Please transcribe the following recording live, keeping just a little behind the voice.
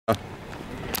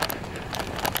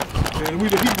And we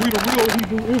the real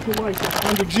Hebrew Israelites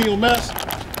under GMS.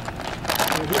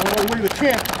 And we're on our way to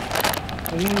camp.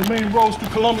 And one of the main roads through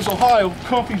Columbus, Ohio,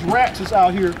 Comfy's Rats is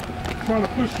out here trying to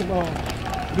push some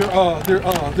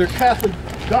their Catholic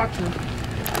doctrine.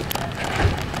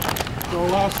 So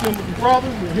I'll send with the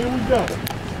brothers, and here we go.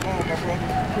 Come on, my brother.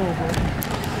 Come on, brother.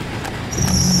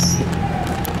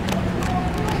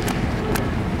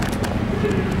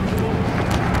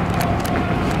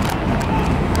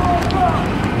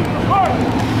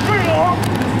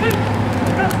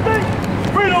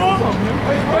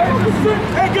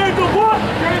 And gave the what?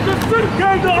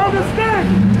 Gave the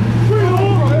understanding.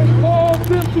 Calls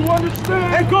them to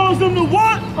understand. And calls them to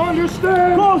what?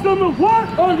 Understand. Calls them to what?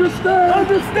 Understand.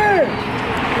 Understand.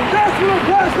 And that's what a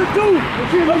pastor do. A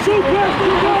true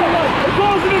pastor does. It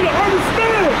calls them to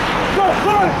understand. That's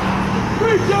right.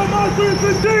 Read Jeremiah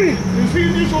 3:15. Is he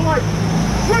an Israelite?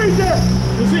 Read that.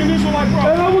 Is he an Israelite, bro?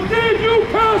 And I will give you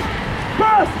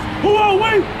pastors. Who are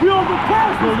we? We are the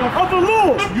pastors of the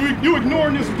Lord. You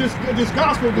ignoring this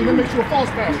gospel, then it makes you a false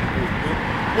pastor.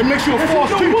 It makes you a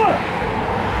false teacher. What?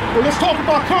 Well, let's talk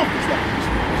about conference.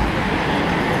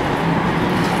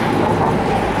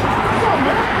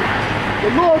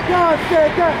 The Lord God said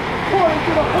that according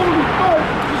to the Holy Word,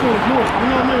 You know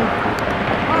what I mean?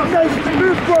 the nation of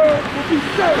Israel will be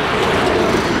saved.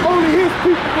 Only his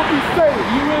people will be saved.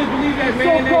 You really believe that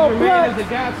man named Jermaine is a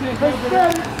God-sent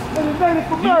prophet? And the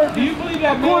Native Americans, do you believe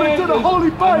that according to the Holy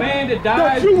Bible, man that died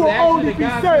that you will is only actually be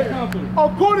a saved? God-sent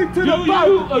According to the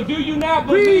Bible, or do you not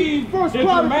believe that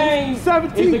Jermaine is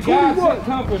a God-sent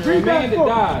comforter, a man that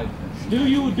died? Do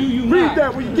you not? Read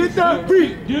that. When you get that,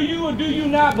 read. Do you or do you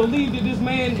not believe that this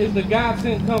man is the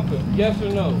God-sent comforter? Yes or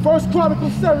no? First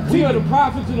Chronicles 17. We are the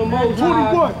prophets of the Most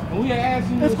High, 21. and we are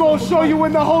asking you. It's going to show you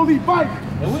in the Holy Bible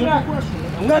And we're not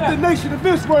that the nation of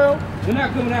Israel we're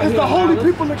not coming out is here the holy about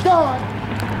people of God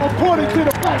according to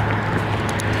the Bible.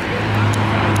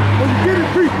 When you get it,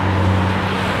 read.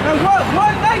 And what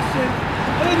one nation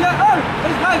in the earth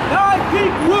is like 9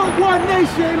 people. What one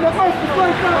nation in the earth is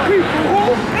like 9 people?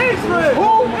 Who? Israel.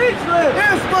 Who? Israel.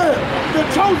 Israel. The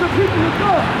chosen people of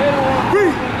God.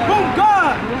 Read. Whom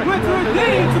God went to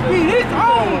redeem to be his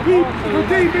own people.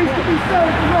 Redeem means to be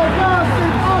saved. The Lord God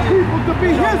sent our people to be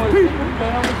his people.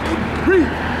 Read.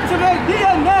 To make thee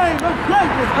a name of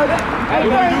greatness. A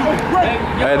name of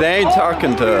greatness. Hey, they ain't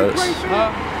talking to us.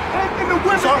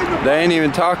 They ain't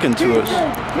even talking to us.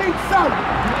 King Solomon.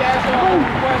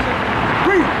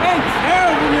 Read. And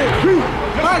terribleness.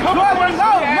 By driving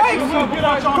out nations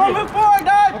from before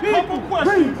thy people,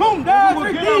 whom thou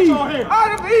redeemed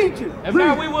out of Egypt. And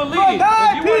now we will For leave.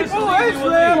 thy If you want us to people leave, we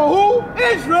will leave. For who?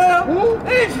 Israel. Who?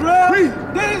 Israel.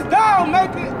 Didst thou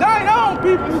make thine own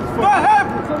people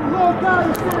forever. So the Lord God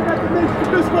is saying that the nation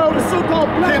of Israel, the so-called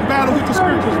black Can't battle with the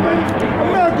scriptures, man.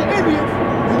 American Indians,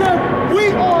 that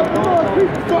we are the Lord's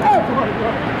people forever.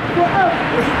 Forever.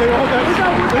 They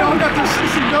all got their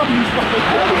CCWs.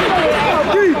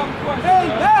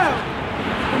 And thou.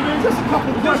 Just a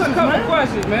couple of questions, man.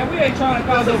 Questions, man. We ain't trying to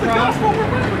cause no problems. We cool,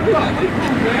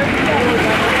 man. We don't worry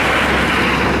about it.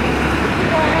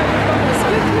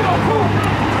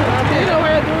 You know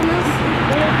why I'm doing this?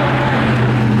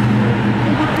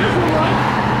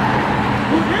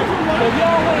 So if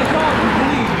y'all want to talk, we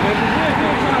believe, man. Because we ain't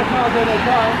trying to cause no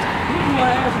problems. We just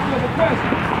want to ask a couple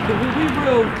questions. Because we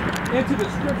real into the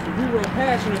scriptures. We real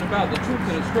passionate about the truth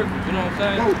in the scriptures. You know what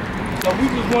I'm saying? So we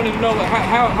just wanted to know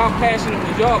how passionate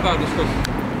was y'all about the scriptures.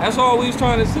 That's all we was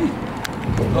trying to see.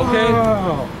 Okay?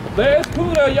 But it's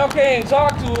cool though, y'all can't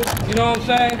talk to us. You know what I'm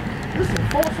saying?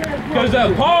 Because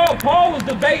Paul was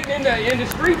debating in the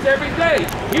streets every day.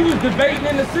 He was debating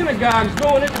in the synagogues,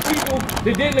 going into people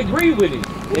that didn't agree with him.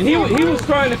 And he was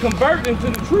trying to convert them to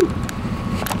the truth.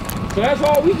 So that's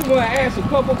all we just want to ask a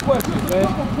couple questions, man.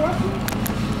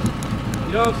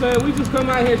 You know what I'm saying? We just come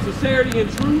out here sincerity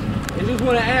and truth and just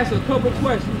want to ask a couple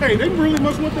questions. Hey, they really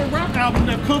must want that rap album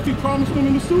that Comfy promised them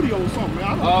in the studio or something,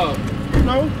 man. I don't, you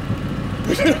know.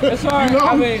 That's all right. You know?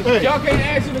 I mean, hey. y'all can't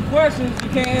answer the questions, you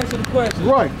can't answer the questions.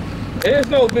 Right. It's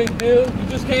no big deal. You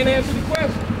just can't answer the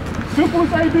questions. Simple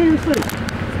as A, B, and C.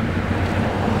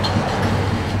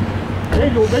 They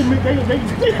go, they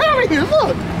out of here,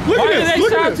 look. Look Why at did this, they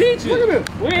look stop at this. teaching? Look at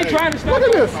this. We ain't trying to stop. Look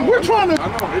at this. We're trying to. I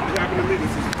know, it happened to me.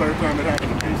 This is the third time it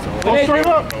happened to me. So Oh, straight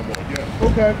up? no more, yeah.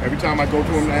 Okay. Every time I go to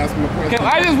him and ask him a question.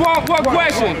 I just want one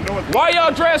question. Why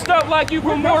y'all dressed up like you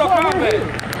from Mortal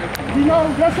Kombat? You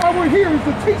know, that's why we're here, is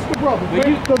to teach the brothers,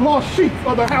 man, the lost sheep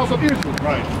of the house of Israel.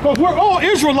 Right. Because we're all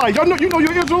Israelites. Y'all know, you know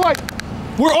you're Israelite.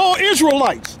 We're all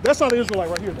Israelites. That's not an Israelite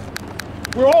right here,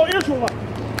 though. We're all Israelites.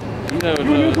 You never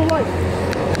You're an know. Israelite.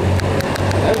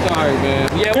 That's all right,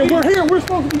 man. Yeah, And we're here. We're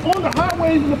supposed to be on the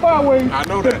highways and the byways I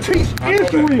know to that. teach I know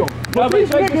that. Israel. But these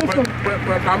niggas,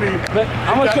 But I mean,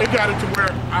 it got it to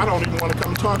where I don't even want to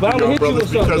come talk to But I'm y'all gonna hit you brothers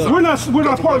with something, because though. we're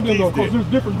not part of them though, because there's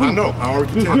different groups. I know. I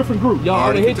already There's tell. different groups. Y'all, I'm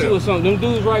already gonna hit can you with something. Them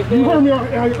dudes right there. You heard me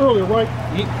earlier, right?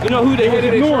 You know who the head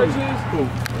of their ignoring. church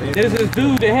is? There's this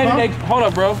dude, the head of their, hold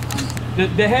up, bro.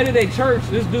 The head of their church,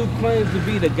 this dude claims to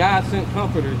be the God-sent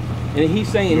comforter. And he's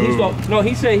saying he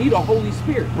said he the Holy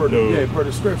Spirit. Per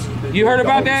the scriptures. You heard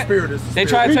about that? They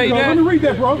try to tell you that? Let me read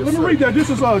that, bro. Let me read that. This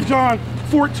is John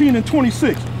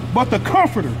 14:26. But the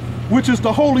Comforter, which is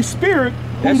the Holy Spirit,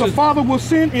 whom the Father will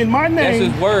send in my name.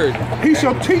 That's his word. He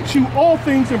shall teach you all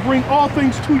things and bring all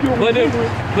things to your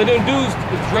remembrance. But them dudes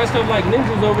dressed up like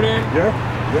ninjas over there. Yeah.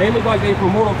 They look like they from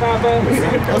Mortal Kombat.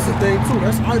 That's the thing too.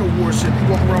 That's idol worship. You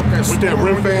walk around with that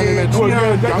rim fan and that Chian.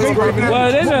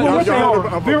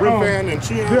 They're rim fan and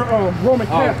Chian. They're Roman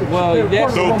Catholics. Well,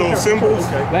 that's those symbols.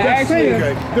 But actually,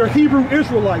 they're Hebrew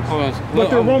Israelites, but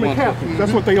they're Roman Catholics.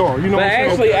 That's what they are. You know. But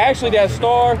actually, that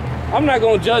star. I'm not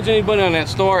gonna judge anybody on that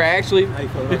star actually,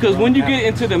 because when you get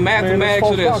into the mathematics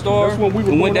of that star,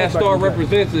 and what that star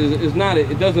represents is not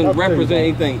it doesn't represent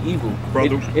anything evil,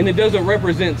 and it doesn't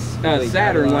represent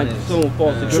Saturn like someone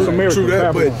false. True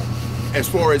that, but as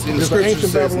far as in the scriptures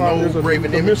says, no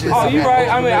graven images. Oh, you're right.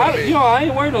 I mean, I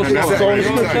ain't worried on stars.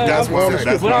 That's what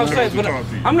I'm saying. But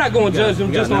I'm not gonna judge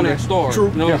them just on that star. You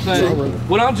know what I'm saying?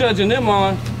 What I'm judging them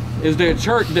on is their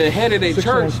church, the head of their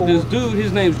church. This dude,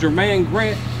 his name's Jermaine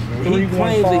Grant. And he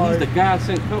claims that he's the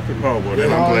God-sent comforter. Oh, well,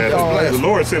 then I'm glad. The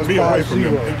Lord sent me away from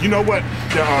them. You know what? In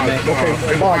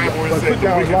the Bible, it said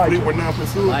that we were not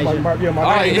pursued. I've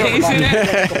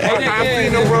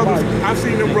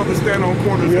seen them brothers stand on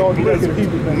corners and blizzard.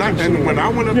 And when I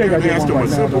went up there and asked them a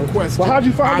simple question, well, how'd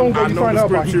you find out? I know the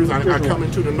scriptures. I come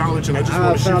into the knowledge and I just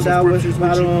want to share some scriptures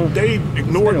with you. They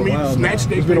ignored me, snatched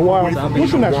their paper away from me,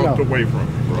 and walked away from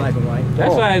me. Black and white.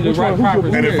 That's why the right proper.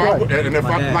 And if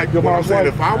I like what I'm saying,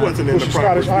 if I wasn't in the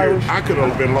proper spirit, I could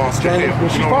have been lost to hell. You know what I'm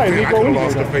saying? I could have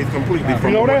lost the faith completely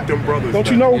from what them brothers. Don't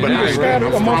you know we were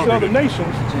scattered amongst other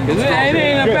nations? It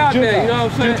ain't about that. You know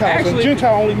what I'm saying? Actually,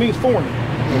 Gentile only means foreigner.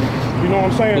 You know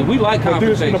what I'm saying? We like In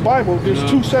conversation. the Bible, there's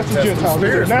two sets of Gentiles.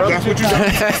 There's That's what you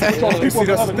got. People of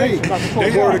other nations, not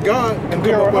the word of God, and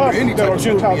there are us that are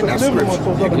Gentiles that live amongst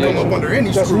those other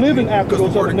nations, that's living after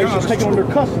those other nations, taking on their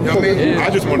customs. I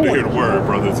just wanted to hear the word,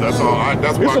 brothers. That's all.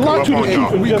 That's why I come up on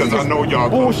y'all, because I know y'all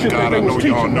close to God. I know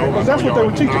y'all know. That's what they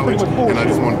were teaching. And I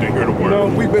just wanted to hear the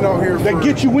word. We've been out here they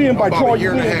get you in by drawing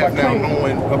you in by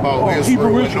claiming about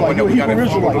Hebrew Israelite. You're a Hebrew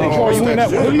Israelite. They draw you in that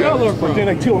way. But then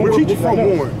they tell them, we're teaching from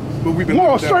Warren. But we've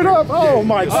been straight up. Oh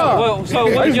my God! Well, so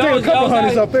what, y'all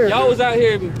was out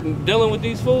here dealing with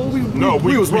these fools? No,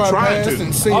 we tried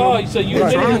to. Oh, so you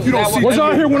was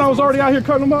out here when I was already out here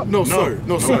cutting them up? No, sir.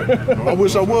 I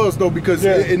wish I was though, because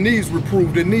it needs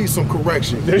reproved. It needs some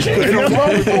correction. That's why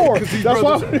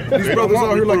these brothers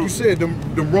out here, like you said, the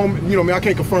Roman. You know, I mean, I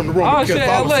can't confirm the Roman. Oh shit!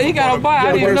 Look, he got a Bible.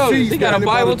 I didn't know. He got a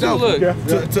Bible too. Look.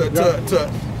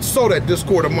 To sow that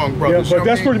discord among brothers. Yeah, but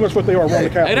that's pretty much what they are, Roman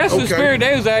Catholics. Hey, that's the spirit.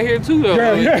 They was out here too, though.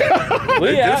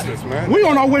 We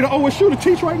on our way to OSU to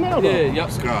teach right now, though. Yeah,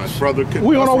 Gosh, brother.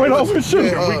 We on our way to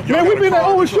OSU. Man, we've been at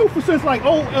OSU since like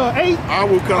 08. I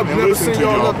will come and listen to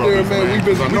y'all up there, man.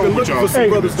 We've been looking for some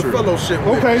brothers to fellowship.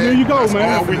 Okay, there you go,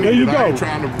 man. There you go.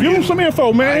 Give him some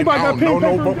info, man. Anybody got pen and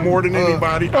paper? No more than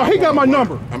anybody. Oh, he got my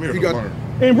number. I'm here to learn.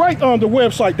 And write on the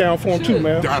website down for him too,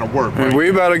 man. That'll work, right? We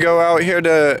about to go out here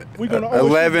to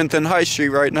 11th and High Street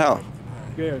right now.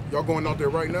 Yeah. Y'all going out there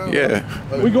right now? Yeah.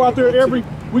 We go out there every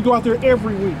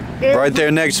week. Right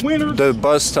there next the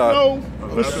bus stop.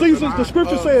 The seasons, the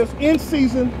scripture says, in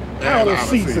season, out of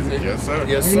season. Yes, sir.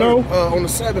 Yes, sir. You know? On the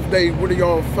Sabbath day, where do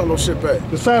y'all fellowship at?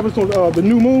 The Sabbath on the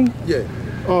new moon? Yeah.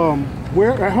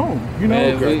 Where? At home. You know?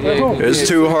 At home. It's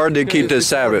too hard to keep the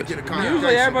Sabbath.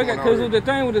 Usually everybody got, because the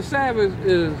thing with the Sabbath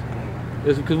is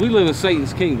because we live in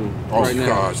Satan's kingdom right now.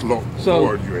 Gosh,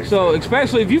 Lord, you ain't so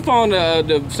especially if you follow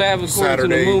the Sabbath according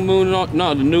to the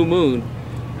the new moon.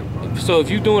 So if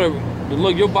you're doing it,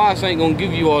 look, your boss ain't gonna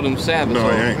give you all them Sabbaths. No,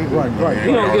 he ain't. Right.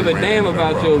 He don't give a damn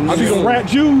about your. These rat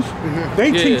Jews,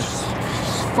 they teach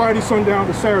Friday sundown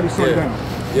to Saturday sundown.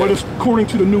 But it's according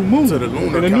to the new moon.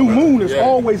 And the new moon is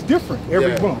always different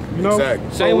every month, you know?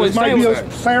 Exactly. So it might be a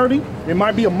Saturday, it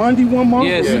might be a Monday one month,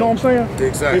 you know what I'm saying?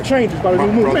 Exactly. It changes by the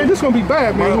new moon. Man, this is going to be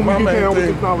bad, man, when we get down with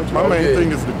this knowledge. My main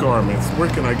thing is the garments. Where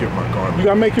can I get my garments? You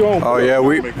got to make your own. Oh, yeah,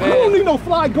 You don't need no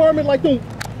fly garment like them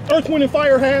Earth, Wind, and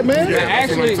Fire had, man. Yeah,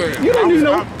 actually, you don't need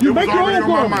no, you make your own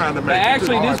garment. But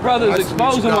actually, this brother's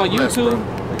exposing on YouTube.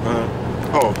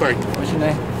 Oh, thank you. What's your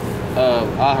name?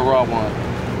 Aharawan.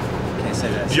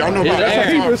 Y'all know about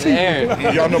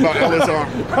LSR? Y'all know about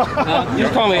LSR?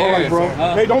 Just call me Aaron, bro.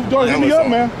 Hey, don't hit me up,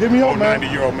 man. Hit me up, man.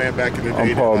 90-year-old man back in the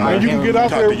day. Man, you can get out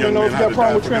there, you know, if you got a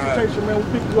problem with transportation, man,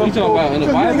 we'll pick you up. You talking about in the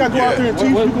Bible? You ain't got to go out there and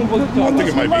teach. I think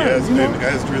it might be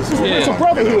Esdras. It's a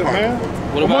brotherhood, man.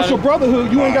 Once your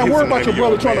brotherhood, you ain't got to worry about your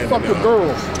brother trying to fuck your girl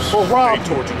or rob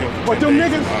you. But them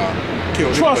niggas,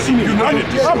 trust me,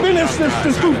 I've been in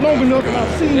this group long enough and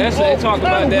I've seen That's they talk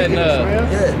about that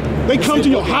in they come to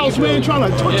your house, man, trying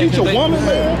to teach a woman,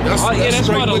 man. That's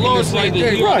why the Lord said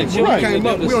that. Right.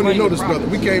 We don't even know this brother.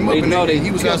 We came up and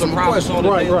he was asking a question.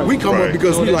 Right. We come up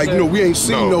because we like, you know, we ain't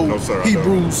seen no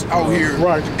Hebrews out here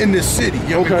in this city.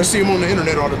 You know, we see them on the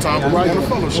internet all the time, but we want to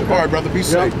fellowship. All right, brother, be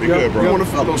safe. Be good, bro. We want to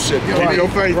fellowship. Keep your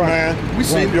faith, man. We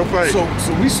see your faith. So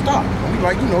we stop. We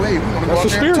like, you know, hey, we want to go out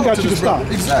there and talk to this brother.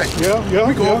 Exactly. Yeah.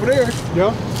 We go over there.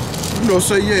 Yeah. You know,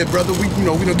 say, yeah, brother, we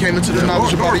done came into the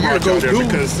knowledge about a year ago.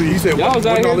 He said, what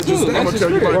knowledge is that? I'm going to tell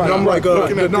you right now. I'm like,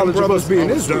 the knowledge of us being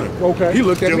Israel. Okay. He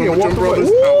looked at me and walked away.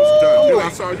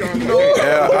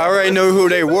 Yeah, I already knew who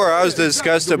they were. I was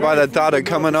disgusted by the thought of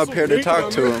coming up here to talk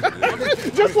to them.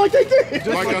 Just like they did.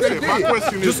 Like I said, my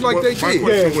question is, my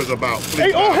question was about.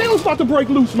 Hey, all hell's about to break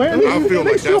loose, man.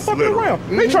 They still fucking around.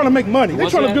 They trying to make money. They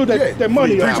trying to build that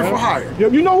money up. Preaching for hire.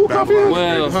 You know who Comfy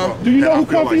is? Do you know who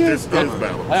Comfy is?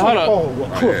 Hold up.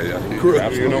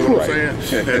 You know what I'm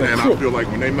saying? And I feel like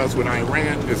when they mess with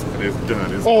Iran, it's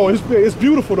done. It's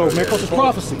beautiful though, man, because it's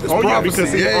prophecy. Oh yeah,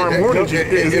 because our morning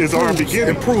is our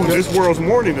beginning. This world's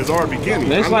morning is our beginning.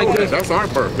 That's our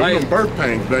birth. Them birth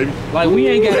pains, baby. Like we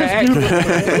ain't got to act.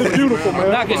 It's beautiful, man.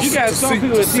 Nah, cause you got some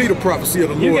people to see the prophecy of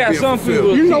the Lord. You got some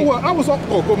people. You know what? I was my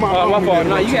fault.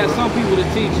 No, you got some people to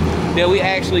teach that we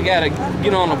actually got to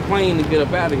get on a plane to get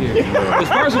up out of here. Because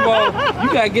first of all,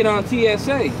 you got to get on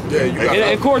TSA. Yeah, you got.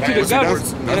 And according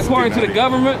to the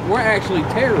government, we're actually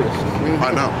terrorists.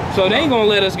 I know. So they ain't gonna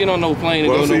let us get on no plane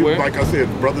and go nowhere. Like I said,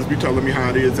 brothers be telling me how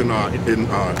it is in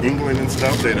England and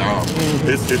stuff. That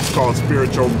it's called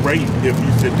spiritual rape if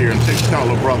you sit there and tell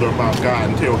a brother about God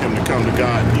and tell him to come to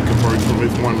God and he converts from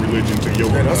his one religion to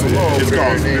yours. It's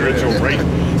called spiritual rape.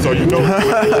 So you know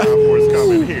it's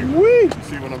coming here. You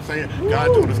see what I'm saying? God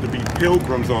told us to be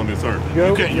pilgrims on this earth.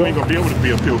 You ain't gonna be able to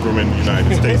be a pilgrim in the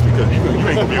United States because you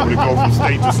ain't gonna be able to go from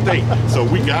state to state. So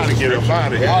we gotta get up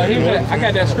out of here. I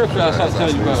got that scripture I was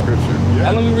telling you about.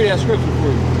 Now, let me read that scripture for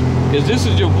you. Because this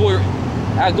is your boy.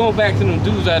 I go back to them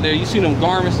dudes out there. You see them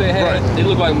garments they had? They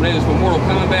look like when they was from Mortal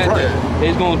Kombat. They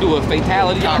was gonna do a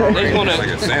fatality. They gonna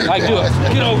like do a,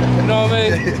 you know what I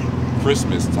mean?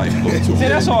 Christmas type look to it. See,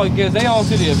 that's all it gets. They all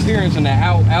to the appearance and the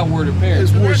outward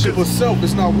appearance. It's worship of self.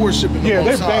 It's not worshiping the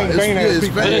Most High.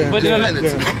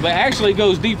 But actually it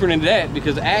goes deeper than that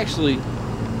because actually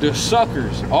they're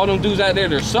suckers. All them dudes out there,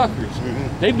 they're suckers.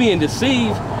 They being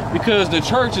deceived because the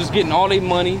church is getting all their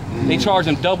money. They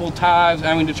charging double tithes.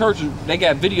 I mean, the church, they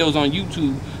got videos on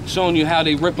YouTube showing you how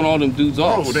they ripping all them dudes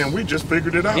off. Oh, then we just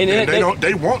figured it out. And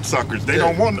they want suckers. They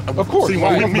don't want. Of course. See,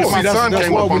 when my son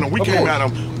came up on them, we came at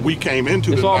them. We came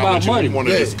into the knowledge. We want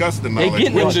to discuss the knowledge. They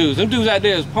getting them dudes. Them dudes out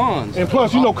there is pawns. And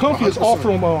plus, you know, Comfy is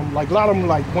offering like a lot of them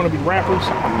like want to be rappers.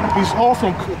 He's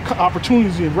offering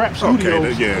opportunities in rap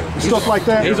studios, stuff like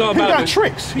that. He's all he about got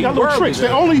tricks. He got little tricks that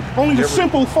only the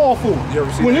simple fall for.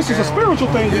 When this is a spiritual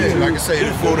thing, like I say,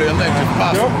 for the elected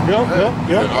possible.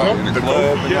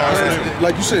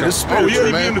 Like you said, it's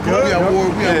spiritual, man. We have war.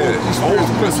 We have these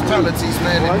spiritual principalities,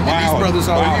 man. And these brothers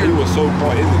out here,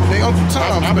 they Uncle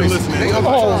Tom's. I've been listening. They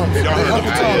Uncle Tom's.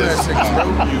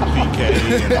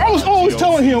 I was always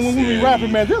telling him when we be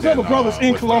rapping, man, there's other brothers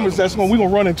in Columbus that's we gonna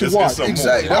run into watch.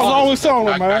 Exactly. I was always telling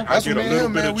him, man. That's what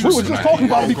man. We were just talking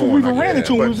about it before we even ran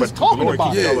into him. We was just talking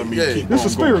about it. This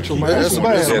is spiritual, man. This is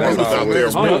bad.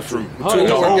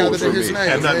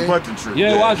 And nothing but the truth. You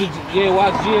ain't watch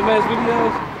GMS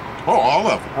videos? Oh, all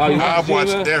of them. I've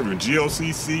watched every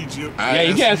GOCC. Yeah,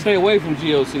 you can't stay away from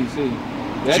GOCC.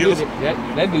 That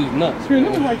dude's nuts.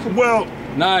 Well,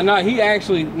 he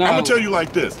actually. I'm gonna tell you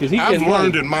like this. I've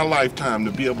learned in my lifetime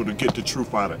to be able to get the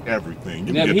truth out of everything.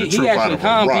 You can get the truth out of a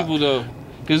rock. People though,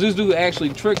 because this dude actually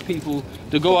tricked people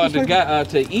to go out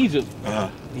to Egypt.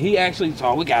 He actually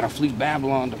thought we gotta flee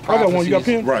Babylon. The prophecies. You got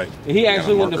pen? Right. And he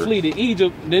actually went to flee to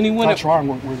Egypt. Then he went.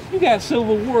 You got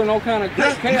civil war and all kind of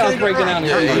chaos breaking down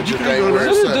here. This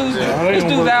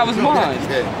dude's out of his mind.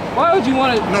 Why would you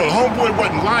want to? No, the homeboy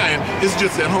wasn't lying. It's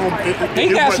just at home.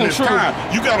 It wasn't his time.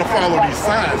 You gotta follow these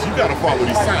signs.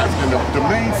 And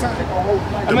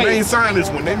the main sign is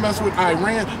when they mess with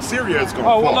Iran, Syria is gonna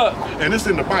fall. And it's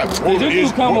in the Bible.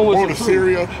 Woe to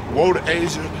Syria. Woe to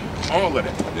Asia. all of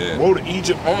that. Yeah. Woe to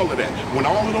Egypt, all of that. When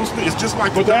all of those things, it's just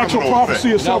like But the actual domino prophecy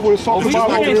effect. itself, what it's talking It's just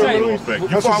about, like the that's domino effect.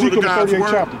 You follow Ezekiel the God's 38th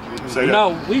word. chapter. Say that.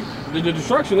 No, the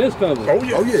destruction is coming. Oh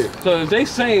yeah. Oh yeah. So if they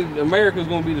say America's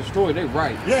gonna be destroyed, they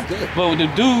right. Yeah. But the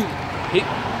dude,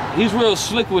 he's real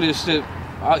slick with his shit.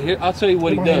 I'll tell you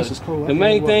what he My hands does. is cold. The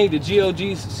main thing the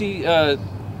GOG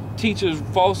teaches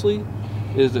falsely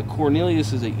is that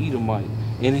Cornelius is an Edomite,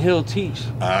 and he'll teach.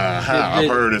 I've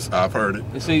heard it. I've heard it.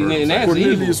 And see, and that's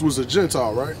Cornelius evil. was a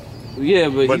Gentile, right? Yeah,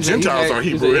 But Gentiles are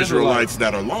he's Hebrew an Israelites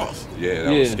that are lost. Yeah. Yeah, that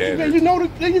was Yeah, scattered. you know,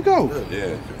 there you go.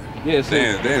 Yeah. Yeah, so,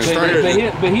 Then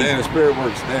the but spirit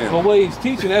works. but what he's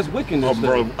teaching, that's wickedness. Oh,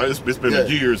 bro, it's been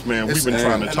years, man. We've been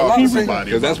trying to And talk a to lot of somebody.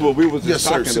 because that's what we was just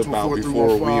Yes, sir. talking about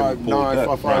before we even pulled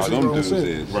up. Right, them dudes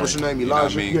is. What's your name, You know what I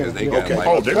Elijah? mean? Because they Yeah, got okay. like.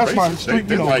 Oh, they're That's my racist. street,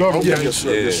 They're you know, like, government. okay, Yes,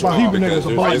 sir. Yes, sir. My Hebrew niggas because are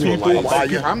they're black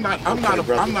Israelites. people. I'm not I'm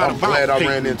about glad I hating.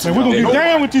 ran into And we're gonna you. get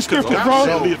down with these scriptures,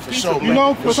 bro. For sure, You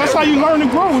know, because that's how you learn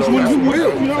and grow. Is when you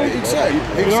know.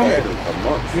 Exactly. Yeah,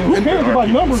 who cares about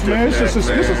numbers, man? It's just this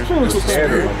is spiritual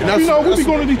stuff. You know, we be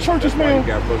going to these churches, man.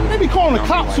 They be calling the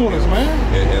cops on us,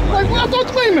 man. Like, well, I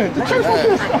thought, wait a minute, the church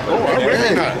was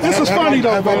this. This is funny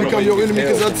though, Have I bro. become your enemy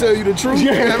because I tell you the truth?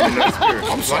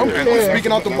 I'm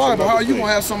speaking out the Bible. How are you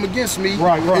gonna have something against me?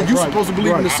 Right, And you supposed to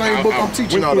believe in the same book I'm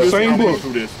teaching out The of. same book.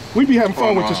 We be having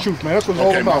fun with this truth, man. That's what it's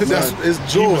all about. That's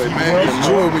it's joy, man. It's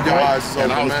joy when your eyes is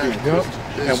open, man.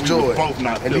 It's joy.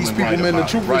 And these people, man, the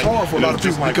truth is hard for a lot of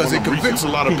people because it convicts a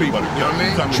lot of people. You know what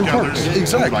I mean? True purpose.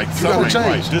 Exactly. You gotta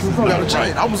change. You gotta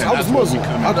change. I was Muslim.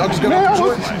 I just got out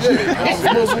of church. Yeah, I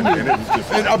was Muslim.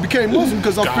 And I became Muslim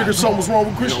because I figured something was wrong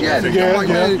with Christianity.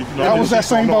 That was that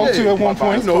same boat too at one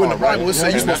point. You know, in the Bible it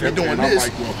says you're supposed to be doing this,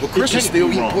 but Christians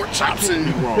still eat pork chops and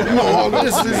you know all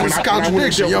this is a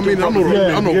contradiction. You know what I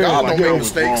mean? I know God don't make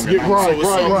mistakes. So it's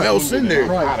something else in there. You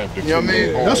know what I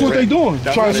mean? That's what they doing.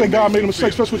 Trying to say God made a mistake,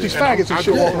 especially with these faggots and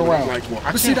shit walking around.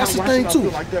 But see, that's the thing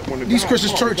too. These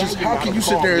Christian churches, how can you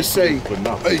sit there and say,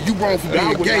 hey, you wrong for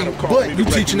being gay, but you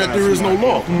teaching that there is no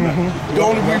law? The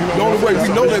only way we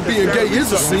know that being gay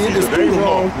is a sin is through the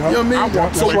law. You know what I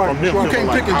mean? So you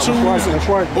can't pick and choose.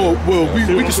 Oh, well,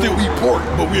 we can still eat pork,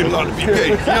 but we ain't allowed to be gay.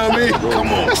 You know what I mean? Come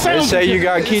on. They say you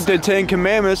gotta keep the 10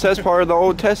 Commandments. That's part of the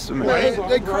Old Testament.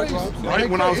 They crazy. Right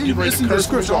when I was getting ready to curse,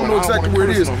 scripture, I don't know exactly where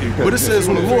it is, but it says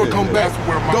when the Lord come back,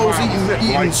 those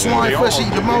eating swine flesh,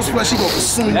 eating the mouse flesh, he gonna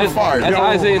consume the fire. That's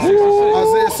Isaiah 66.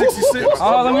 Isaiah 66.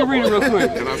 Oh, let me read it real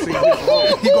quick.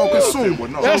 He gonna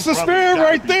consume. That's the spirit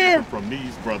right there. From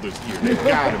these brothers here, they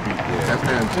gotta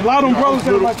be. A lot of them brothers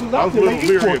that are like I was a little they eat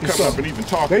leery pork of and coming up stuff. and even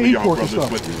talking They to eat y'all pork and brothers,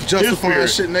 stuff. but Justifying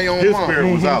shit in their own his mind.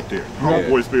 spirit was out there.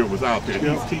 Homeboy spirit was out there.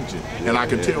 He's teaching, and I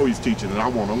can tell he's teaching, and I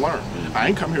want to learn. I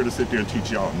ain't come here to sit there and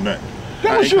teach y'all nothing.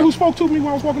 That was you who spoke to me when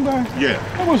I was walking by? Yeah.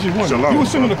 That was you, wasn't it? Shalom, You were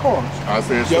sitting in the brother. car. I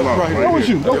said shalom. right. That was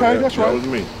you. Okay, that's right. That was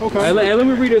me. Okay. Hey, let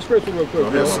me read this scripture real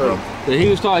quick. Yes, sir. That he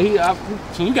was talking.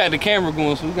 So we got the camera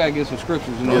going, so we gotta get some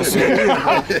scriptures in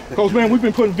there. Because, man, we've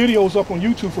been putting videos up on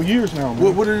YouTube for years now,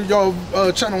 man. What are y'all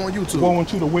channel on YouTube? Woe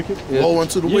unto the wicked. Woe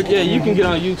unto the wicked. Yeah, you can get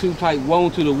on YouTube, type "Woe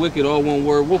unto the wicked," all one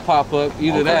word. We'll pop up.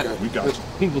 Either that, We got you.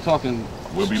 people talking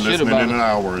We'll be shit listening about in an it.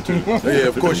 hour or two. Yeah,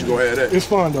 of course you go ahead that. It's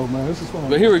fun, though, man. This is fun.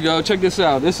 But here we go. Check this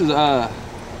out. This is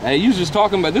hey, you was just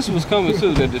talking about this was coming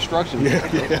too, the destruction.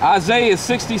 Isaiah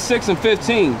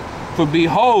 66:15. For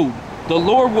behold, the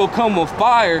Lord will come with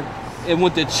fire and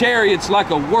with the chariots like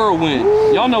a whirlwind.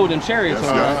 Y'all know what them chariots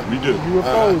are, right? We do.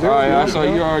 UFOs. All right, so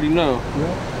you already know.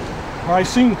 I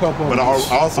seen a couple of But them.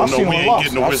 I also I've know seen we a ain't lot.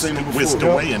 getting whisked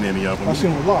away in any of them. I've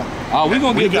seen a lot. Oh, we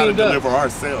gonna We get got to cleaned up. deliver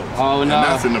ourselves. Oh, and nah.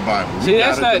 that's in the Bible. We See,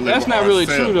 that's gotta not deliver really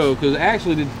true ourselves. though, because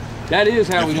actually that is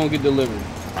how we're gonna get delivered.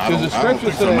 I Because don't, the I don't scripture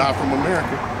think so. says, Not from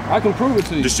America. I can prove it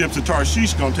to you. The ships of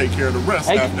Tarshish gonna take care of the rest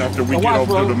Hey, after we now get watch,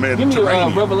 over bro. to the Give me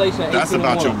Mediterranean. Revelation 18:1. That's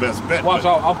about your best bet. Watch,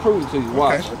 I'll prove it to you.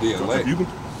 Watch. Okay. So if you can,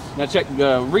 Now check,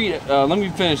 read it. Let me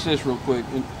finish this real quick,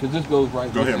 because this goes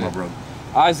right. go with ahead, it. my brother.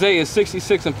 Isaiah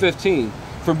 66:15.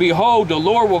 For behold, the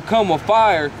Lord will come with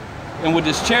fire, and with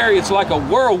his chariots like a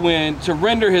whirlwind, to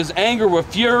render his anger with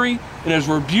fury, and his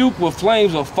rebuke with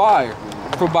flames of fire.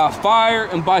 For by fire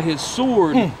and by his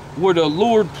sword will the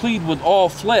Lord plead with all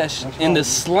flesh, and the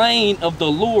slain of the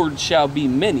Lord shall be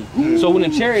many. So when the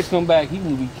chariots come back, he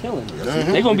will be killing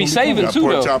them. They're gonna be saving Got too,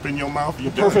 pork though. chop in your mouth.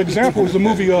 You done. Perfect example is the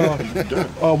movie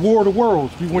War of the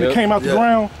Worlds. When it came out the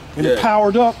ground, and it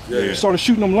powered up. Started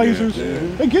shooting them lasers.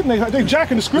 They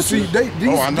jacking the scriptures. See,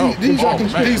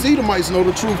 these Edomites know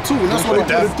the truth too, and that's why they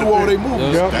put it through all their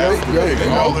movies.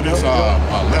 All of this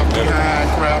left behind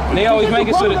crap. And they always make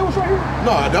it so that.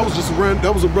 No, that was just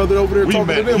that was a brother over there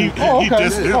talking to them. He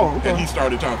dissed them, and he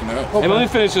started talking to us. Hey, let me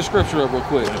finish the scripture up real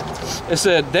quick. It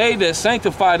said, "They that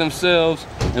sanctify themselves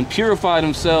and purify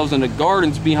themselves in the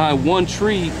gardens behind one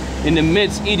tree in the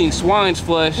midst eating swine's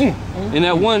flesh." And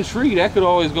that one tree, that could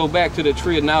always go back to the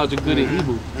tree of knowledge of good and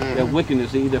evil. That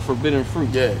wickedness, the forbidden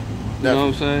fruit. You know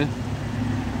what I'm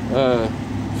saying?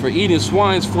 For eating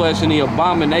swine's flesh and the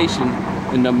abomination,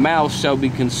 and the mouth shall be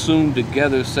consumed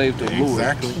together, saith the Lord.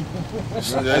 Exactly.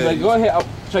 Like, go ahead, I'll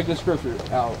check the scripture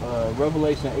out.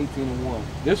 Revelation 18:1.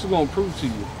 This is going to prove to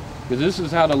you, because this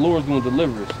is how the Lord's going to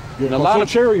deliver us. And a lot of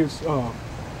chariots,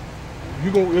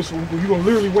 you're gonna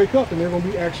literally wake up and they're gonna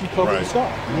be actually covered in sky.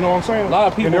 You know what I'm saying? A lot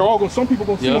of people, and they're all gonna. Some people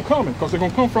gonna see them coming because they're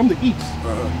gonna come from the east.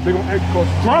 They're gonna because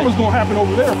drama's gonna happen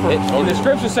over there first. And the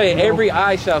scriptures say, "Every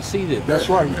eye shall see this." That's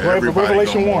right.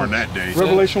 Revelation 1. That day.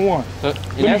 Revelation 1. Let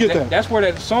me get that. That's where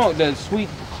that song, that sweet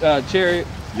chariot.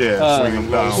 Swing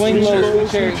them down. Swing low, sweet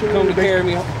chariot, come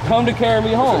to carry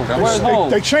me home. Where's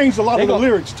home? They changed a lot of the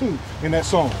lyrics too in that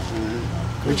song.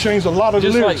 They changed a lot of the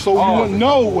lyrics, so you wouldn't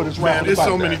know what it's rapping about. There's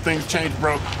so many things changed,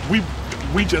 bro. We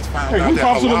just found out we that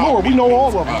prophets of the Lord. We know all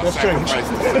of them. That's changed.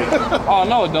 Oh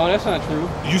no, that's not true.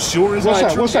 You sure it's not not true?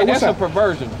 true? What's that? That's a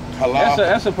perversion. Halal.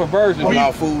 That's a perversion.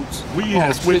 Halal foods. We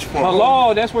had switched for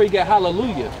halal. That's where you get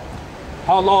hallelujah.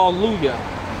 Hallelujah.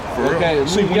 Okay,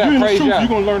 see, when you're in the truth, you're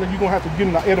gonna learn that you're gonna have to get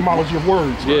in the etymology of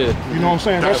words. Yeah, you know what I'm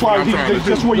saying. That's why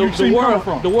that's where you see coming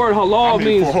from. The word halal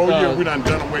means for a whole year we done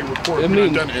away with pork. And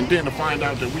then to find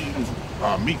out that we eating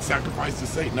meat sacrificed to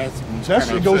Satan,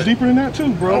 it goes deeper than that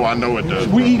too, bro. Oh, I know it does.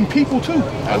 We eating people too.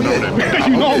 I know that.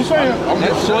 You know what I'm saying?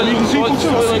 That's soil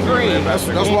and green. That's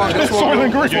why soil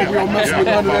and green. We don't mess with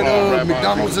none of that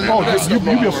McDonald's and all that. You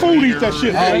be a fool eat that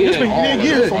shit, man. It's been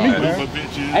years for me, man.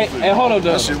 Hey, hold on,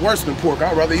 though. That shit worse than pork.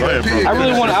 I'd rather eat a pig. I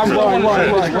really want to.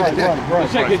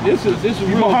 Right. Check it. This is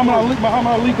real. Muhammad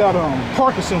Ali got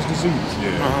Parkinson's disease.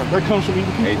 That comes from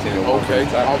eating people. Okay.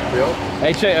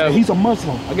 Hey, check. He's a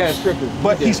Muslim. I got a scripture.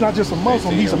 But he's not just a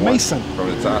Muslim, he's a Mason. From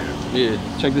the top. Yeah,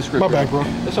 check the scripture. My bad, bro.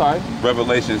 That's all right.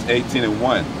 Revelations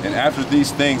 18:1. And after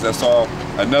these things I saw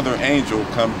another angel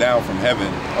come down from heaven,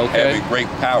 having great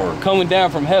power. Coming down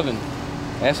from heaven.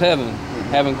 That's heaven.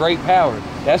 Having great power.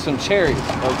 That's some chariots,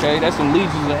 okay? That's some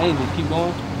legions of angels. Keep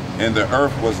going. And the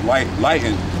earth was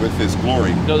lightened with his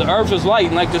glory. So the earth was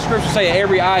lightened, like the scriptures say,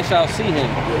 every eye shall see him.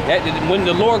 When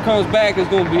the Lord comes back, it's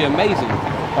going to be amazing.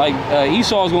 Like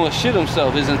Esau's going to shit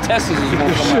himself. His intestines is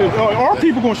going to come out. Our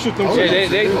people going to shit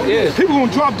themselves. People going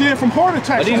to drop dead from heart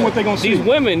attacks. From what they going to see. These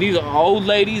women, these old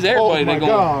ladies, everybody. Oh my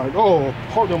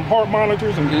God! Them heart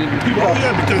monitors and people.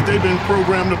 Because they've been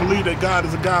programmed to believe that God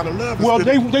is a God of love. Well,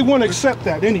 they want to accept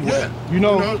that anyway. You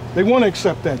know, they want to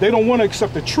accept that. They don't want to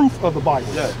accept the truth of the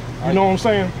Bible. You know what I'm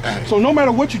saying? So no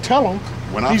matter what you tell them,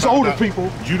 these older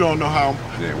people. You don't know how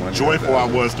joyful I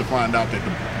was to find out that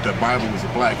the Bible was a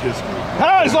black history.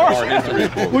 It's our history.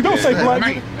 We don't say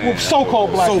black,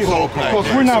 so-called black history. Because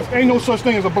we're not, ain't no such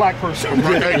thing as a black person.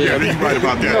 Yeah, you're right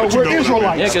about that. We're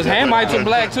Israelites. Yeah, because Hamites are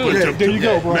black too. There you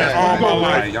go, bro.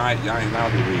 Y'all ain't allowed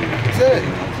to read it. You know what I'm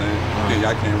saying?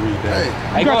 Y'all can't read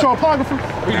that. You got your apocrypha?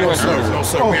 No,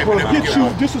 sir.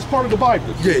 Oh, this is part of the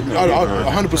Bible. Yeah, I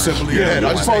 100% believe that.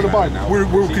 It's part of the Bible. Where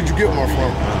could you get one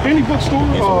from? Any bookstore.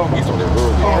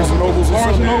 Barnes and Nobles.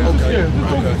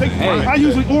 I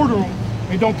usually order them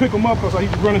and don't pick them up because I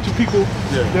run into people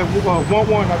that want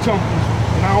one. I tell them,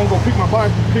 and I don't go pick my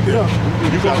Bible, pick it up.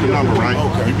 You got the number, right?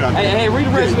 Okay. Hey, read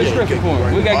the rest of the scripture for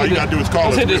me. All you got to do is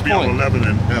call us. We'll be on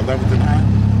 11th and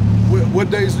 9. What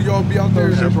days do y'all be out there?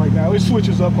 Thursdays right now. It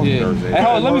switches up on Thursday. Hey,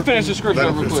 hold on, let me finish the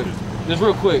scripture real quick. Just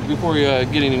real quick before you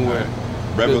get anywhere.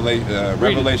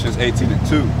 Revelations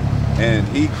 18:2. And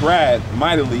he cried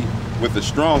mightily with a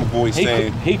strong voice,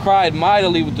 saying... He cried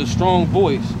mightily with a strong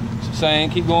voice,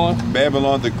 saying, keep going.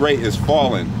 Babylon the Great is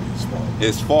fallen.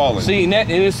 It's fallen. See, and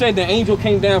it said the angel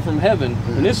came down from heaven.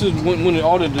 And this is when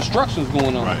all the destruction's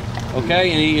going on. Right.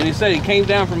 Okay? And he said he came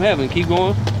down from heaven. Keep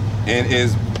going. And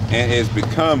is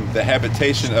become the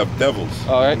habitation of devils.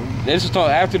 All right. This is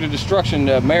talking after the destruction,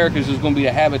 the Americas is going to be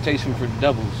the habitation for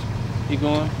devils. Keep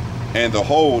going. And the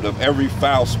hold of every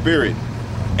foul spirit,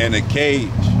 and the cage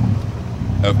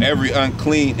of every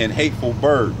unclean and hateful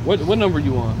bird. What number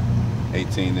you on?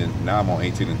 18, and now I'm on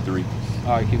 18:3.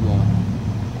 All right, keep going.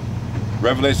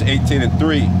 Revelation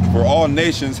 18:3. For all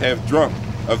nations have drunk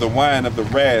of the wine of the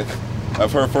wrath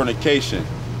of her fornication,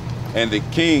 and the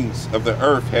kings of the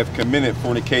earth have committed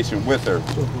fornication with her.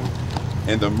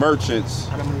 and the merchants.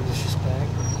 I don't mean to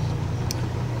disrespect.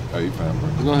 Oh, you fine, bro.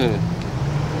 Go ahead.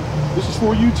 This is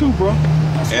for you too, bro.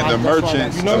 And the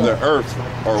merchants of the earth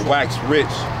are waxed rich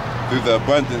through the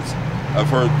abundance of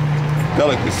her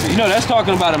delicacy. You know, that's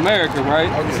talking about America, right?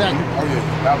 Exactly. Oh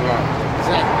yeah, Babylon.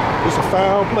 Exactly. It's a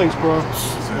foul place, bro.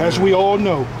 As we all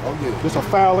know. Oh yeah. It's a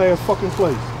foul ass fucking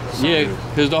place. Yeah,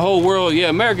 because the whole world,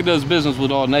 America does business with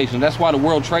all nations. That's why the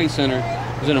World Trade Center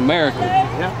is in America.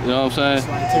 Yeah. You know what I'm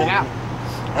saying? Take it out.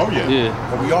 Oh yeah.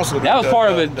 Yeah. But we also That was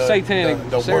part of a satanic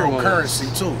the ceremony. world currency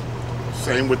too.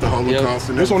 Same with the Holocaust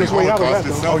and It's on its way out of that, Holocaust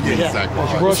though. itself Oh, yeah. being Yeah.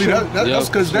 sacrificed. Russia. See, that's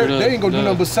because they ain't gonna do Yeah.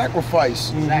 nothing but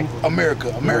sacrifice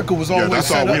America. America was always that's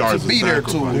set all we up are to is a be there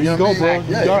too. sacrifice. There you go, bro. You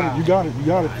Yeah. got it. You got it. You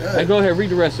got it. Hey, go ahead, read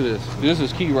the rest of this. This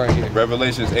is key right here.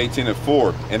 Revelations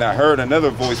 18:4. And I heard another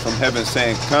voice from heaven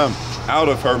saying, "Come out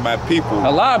of her, my people."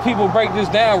 A lot of people break this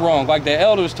down wrong, like the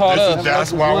elders taught us.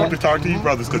 That's why I want to talk to you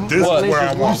brothers, because this What? is where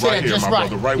I want You said right it here, just my right.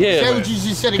 brother. Right Yeah. with Say what you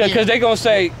just said again. Because they gonna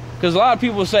say, because a lot of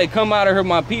people say, "Come out of her,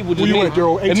 my people." Where you at,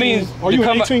 Daryl? 18? It means Are you to in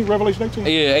come 18? Revelation 18?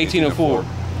 Yeah, 18:4.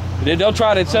 They'll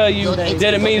try to tell you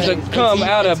that it means to come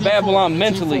out of Babylon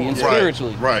mentally and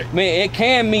spiritually. Right. I mean, it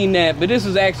can mean that, but this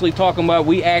is actually talking about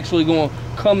we actually going to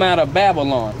come out of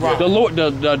Babylon. Right. The Lord,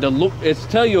 it's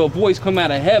tell you a voice come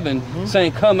out of heaven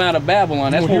saying, "Come out of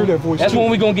Babylon." That's gonna hear when, that voice that's too. when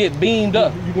we gonna get beamed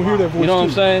up. You gonna hear that voice You know what I'm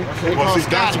too. saying? Well, see,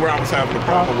 that's where I was having a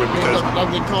problem with, because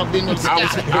Don't get caught being I was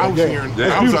Yeah. hearing,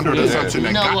 Yeah. I was under the Yeah. assumption that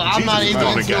You know God, what, I'm Jesus not is even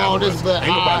going to into all gather this, us. but Ain't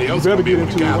nobody else you better going to be get able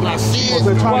to into it. gather When I us. see it,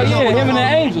 Well, Well, yeah, Yeah. him and the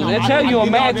angels. They tell you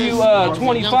in Matthew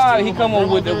 20:5, he come on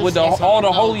with all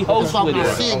the holy hosts with I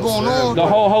see it. it going on. The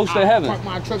whole host of heaven. Park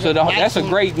my truck So at the back that's a door.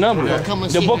 great number. Yeah. Come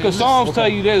and The sit book here of and Psalms listen.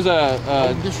 tell you there's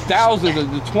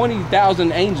thousands,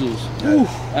 20,000 angels.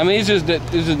 I mean, it's just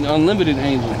an unlimited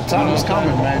angels. Time is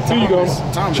coming, man. Here you go.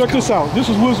 Check this out. This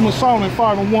is Wisdom of Solomon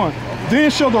 5:1. Then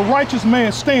shall the righteous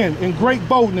man stand in great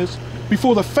boldness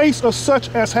before the face of such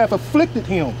as hath afflicted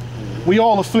him. We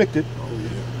all afflicted.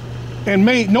 And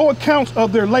made no accounts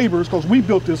of their labors, because we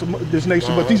built this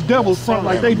nation, but these devils front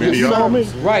like they did. You know what I mean?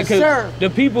 Right, because the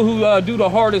people who do the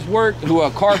hardest work, who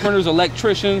are carpenters,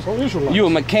 electricians, Israelites. you are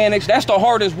mechanics, that's the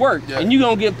hardest work, and you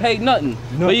don't get paid nothing.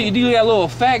 But you got a little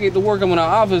faggot to work in the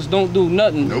office, don't do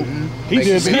nothing. Nope. He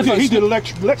did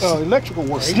electrical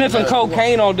work. Sniffing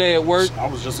cocaine all day at work. I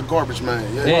was just a garbage man.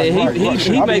 Yeah. Yeah, Right. he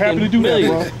I'd be happy to making do that,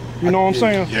 millions. bro. You know what I'm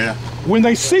saying? Yeah. When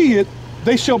they see it,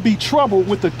 they shall be troubled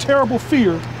with a terrible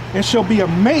fear, and shall be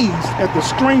amazed at the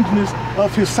strangeness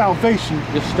of his salvation,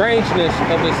 The strangeness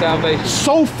of his salvation.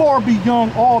 so far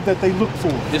beyond all that they look for.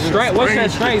 What's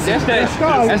that strange? That's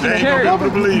God, that's They a ain't gonna be chariot. able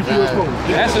to believe that.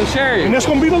 That's a And chariot. that's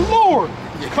gonna be the Lord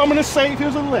coming to save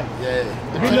his elect.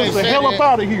 He knows the hell up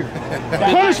out of here.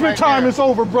 Punishment time is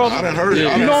over, brother. I done heard it.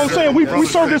 You know what I'm saying? We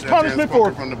served this punishment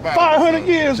for 500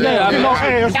 years now. Yeah, You know,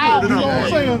 ass. I You know what I'm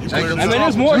saying? I mean,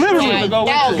 there's more Literally. scripture to go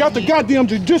into. Got the goddamn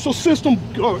judicial system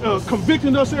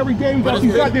convicting us every day. We got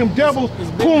these goddamn devils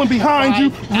pulling behind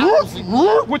you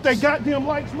with their goddamn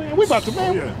lights, man. We about to,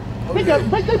 man. They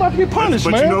about to get punished,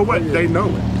 But man. you know what? They know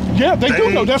it. Yeah, they do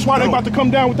know. That's why they know. about to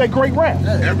come down with that great wrath.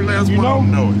 Every last You one of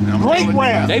them know? know it. I'm Great telling you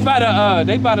wrath. now.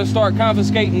 They about to start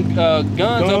confiscating guns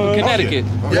up in Connecticut.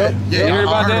 Yeah, You heard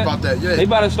I heard about that. Yeah, They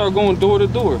about to start going door to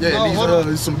door. yeah.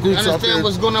 These some groups out there. Understand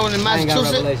what's going on in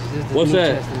Massachusetts? What's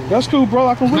that? That's cool, bro.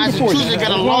 I can read it for you. Massachusetts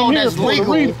got a That's law what I'm here that's for, to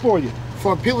legal. read it for you.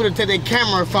 For people to take their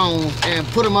camera phones and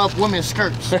put them up women's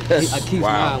skirts.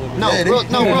 Wow. No, Yeah, bro,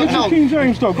 no, bro, Get your no. King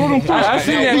James stuff. Go to them I thrift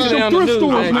seen that stores. shit Them on the thrift news.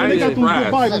 stores, man. They got them good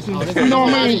surprised. Bibles. And, you know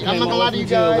what I mean? I'm not gonna lie to you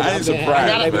guys. I ain't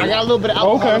surprised. I got a little bit of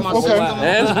alcohol in my Okay, system.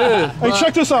 That's good. Hey,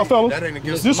 check this out, fellas. That ain't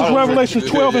against This the is law. Revelation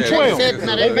 12 and They 12. said,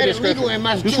 no, they made it legal in This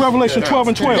Massachusetts. is Revelation 12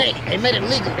 and 12. They made it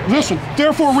legal. Listen,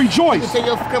 therefore You rejoice. can take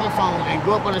your camera phone and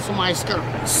go up under somebody's skirt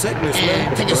Sickness, and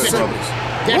man. take a picture.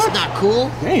 That's What? not cool.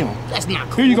 Damn. That's not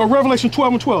cool. Here you go, Revelation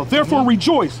 12 and 12. Therefore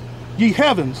rejoice, ye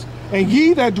heavens, and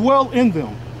ye that dwell in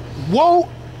them. Woe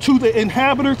to the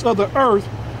inhabitants of the earth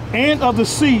and of the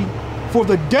sea, for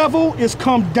the devil is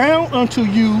come down unto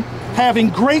you, having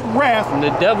great wrath. And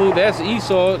the devil, that's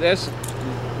Esau.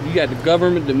 You got the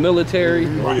government, the military,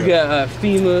 you got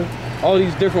FEMA, all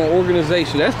these different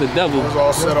organizations. That's the devil. It was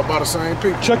all set up by the same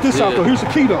people. Check this out, though. Here's the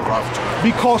key, though.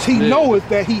 Because he knoweth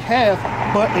that he hath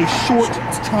but a short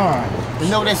time. You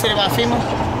know what they said about FEMA?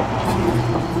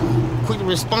 Quick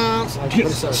response,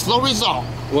 slow result.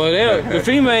 Well, the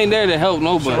FEMA ain't there to help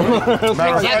nobody.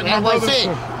 Exactly, that's what I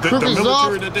said. The Quick military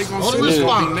result, that they gonna slow send is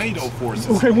gonna be response. NATO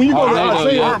forces. Okay, when you go to NATO,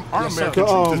 Isaiah, yeah. Our American the,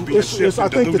 troops is being it's, I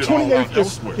shifted, think the diluted all 28th, out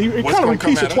elsewhere. it What's kind of gonna come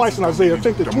repeats at it twice us in is Isaiah. I gonna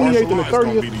think the be 28th and the martial law, it's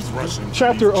gonna be 30th these Russians,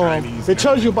 chapter, these Chinese it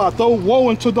tells you about woe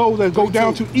unto those that go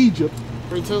down to Egypt.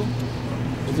 3-2.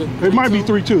 It might be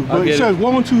 3 too, but it says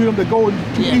woe unto them that go to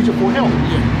Egypt for help.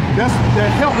 That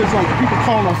help is like people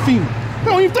calling on FEMA. They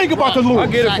don't even think about the Lord.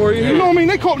 I get it for you. You know what I mean?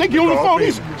 They get on the phone,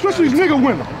 especially these nigga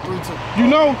women. You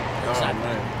know?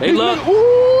 They love.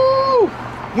 Ooh!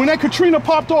 When that Katrina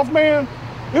popped off, man,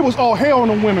 it was all hell on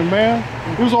them women, man.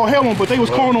 It was all hell on them, but they was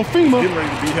calling on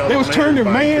FEMA. They was turning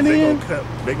their man in.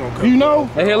 You know?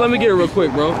 Hey, here, let me get it real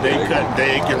quick, bro. They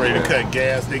get ready to cut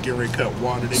gas. They get ready to cut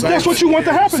water. That's what you want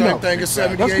to happen, though. Same thing as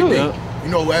 70 That's AD. good. You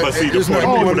know, But see, there's the nothing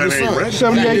point new people under the that ain't sun. ready.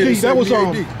 70 AD, that was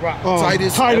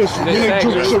Titus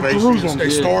Jerusalem. They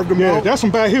starved them Yeah, out. that's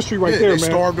some bad history right there, They man.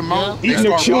 starved them out. Eating They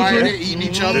their started children. rioting, eating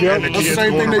each other. Yeah. That's the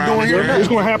same thing they're doing here now. It's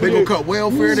gonna happen. They're going to cut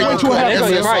welfare. They're going to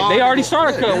cut Right, they already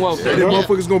started cutting welfare. Them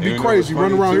motherfuckers going to be crazy,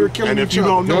 running around here killing And if each you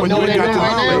other. don't know, when you ain't got the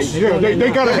knowledge. Yeah, they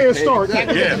got a head start.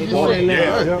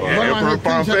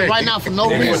 Right now for no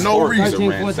reason. For no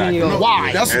reason. 14 years.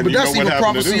 Why? That's even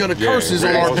prophecy of the curses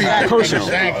on our people. Curses.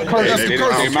 That's the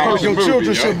curse. Your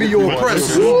children should be your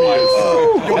oppressors.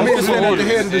 Your men stand at the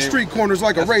head of the street corners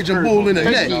like a raging bull in a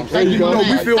net. You know,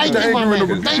 we feel the anger and the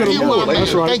rebuke of the Lord.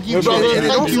 That's right. Thank you, brother. And it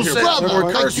Thank you, also says brother.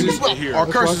 our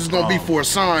curses is going to be for a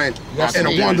sign and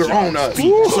a wonder on us.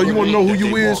 So you want to know who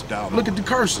you is? Look at the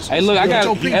curses. Hey, look, I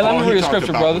got. Hey, let me read a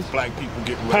scripture, brother.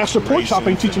 Pastor Pork Chop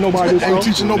ain't teaching nobody this. Ain't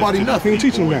teaching nobody He nothing. ain't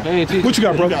teaching them that. What you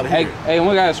got, brother? Hey, we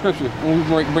got a scripture.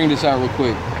 We bring this out real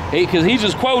quick. Because he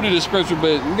just quoted a scripture,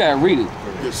 but we gotta read it.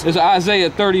 It's Isaiah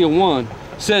 30:1.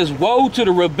 Says, "Woe to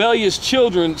the rebellious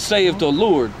children, saith the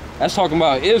Lord." That's talking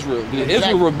about Israel.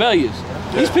 Israel rebellious.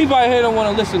 These people out here don't want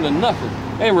to listen to nothing.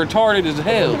 They retarded as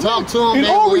hell. Talk to them. In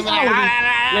man. all reality,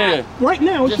 Yeah. right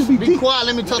now it should be Be deep. quiet.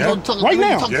 Let me talk. Right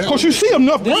now, because you see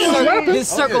enough brothers rapping. This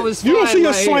circle is fine. You don't see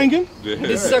us right slanging. here.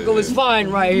 This circle is fine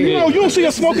right You here. know, you don't see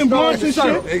us smoking blunts and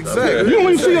shit. Exactly. You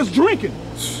don't even see us drinking.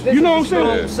 You know what I'm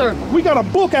saying? Circle. We got a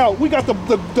book out. We got the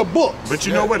books. But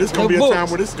you know what? It's going to be a time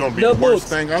where this is going to be the worst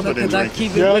thing other than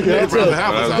drinking. Yeah.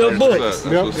 The books.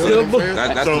 The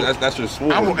books. That's your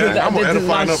sword. I'm going to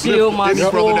edify enough any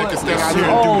brother that can stand out here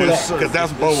and do this, because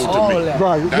that's bold to me.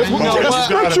 Right. That's bold. That's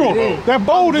scriptural. That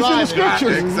bold is in the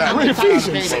scriptures. Exactly.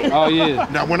 Ephesians. Oh yeah.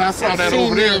 Now, when I saw that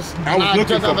over there, I was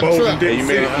looking for bold and didn't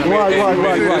see it. Right.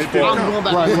 I'm going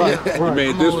back. Right.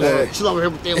 made this one. Chill over here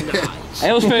with them guys.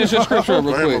 Hey, let's finish this scripture up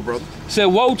real quick. brother. Said,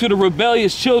 "Woe to the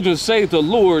rebellious children, saith the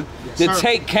Lord, that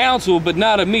take counsel, but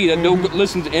not of me, that don't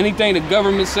listen to anything the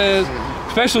government says,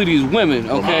 especially these women."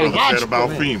 Okay. Mama said about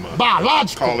FEMA.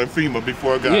 Biological. Calling FEMA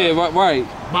before God. Yeah, right.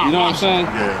 You know what I'm saying?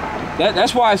 Yeah.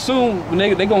 That's why soon when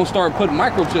they gonna start putting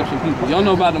microchips in people. Y'all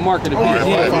know about the mark of the beast.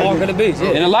 Yeah, mark of the beast.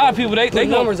 And a lot of people they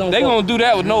numbers on gonna do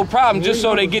that with no problem, just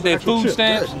so they get their food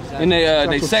stamps and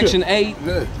they Section 8.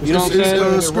 You know what I'm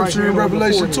saying? It's scripture in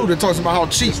Revelation too that talks about how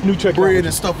cheap bread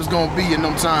and stuff is gonna be in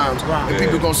them times, and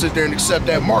people gonna sit there and accept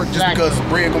that mark just because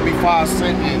bread gonna be 5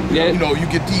 cents, and you know you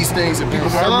get these things, and people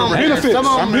Benefits. Some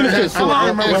of them 9 hearing out this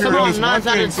one of thing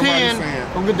somebody 10 saying.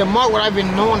 gonna get the mark. What I've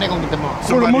been knowing, they gonna get the mark.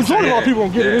 So the majority of our people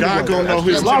gonna get it God anyway. gonna know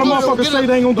his A lot of motherfuckers say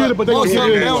they ain't gonna get it, but they gonna get it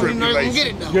They anyway. don't know they gonna get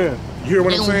it though. Yeah. You hear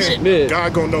what I'm They gonna saying? get it.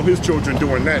 God gonna know his children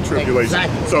during that tribulation.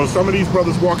 Exactly. So some of these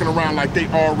brothers walking around like they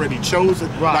already chosen.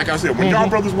 Like I said, when y'all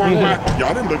brothers walk by,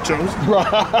 y'all didn't look chosen.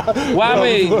 Well, I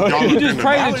mean, Y'all you looked just in the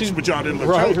pray that knowledge, you. but y'all didn't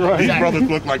look chosen. These brothers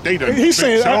look like they done. He's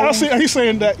saying, he's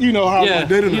saying that, you know how Yeah,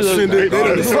 they didn't he look- ascend it.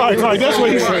 Right, that's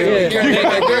what he's saying.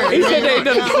 He said they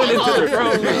done send it to the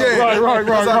throne.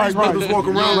 Right. These brothers walk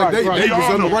around like they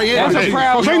was on the right That's hand. a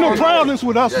proud. Cause ain't no proudness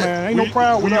with us, man. Ain't no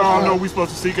proud with We us. all man. know we're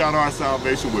supposed to seek out our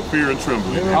salvation with fear and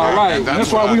trembling. All right. And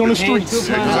That's why we on the streets.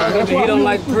 He don't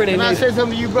like pretty. Can I say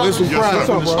something to you, brothers? Listen, pride. Yes,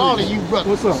 sir. What's up, bro? All of you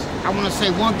brothers. What's up? I want to say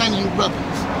one thing to you brothers.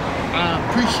 I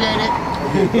appreciate it.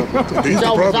 These the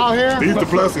Y'all was out here. brothers. These the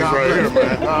blessings right here,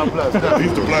 man.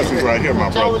 These the blessings right here, my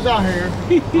Y'all was brother. out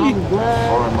here. I'm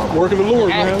glad. Work of the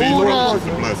Lord, I man. pulled up These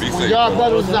the blessings. when y'all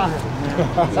brothers was out here.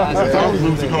 I was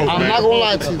losing hope, I'm man. not gonna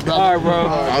lie to you, All brother. right, bro.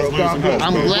 I was losing hope.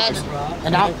 I'm glad,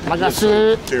 and like I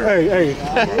said, Hey.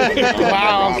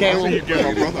 wow, okay. I see you get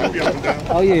my brother. I'll be up and down.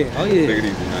 Oh yeah. Take it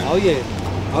easy, man.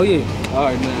 Oh yeah. All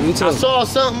right, man. Me too. I saw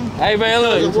something. Hey, man,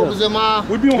 look. What was in my?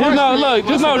 We be on Just High know, look.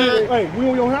 Just know that. Hey, we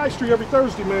on High Street every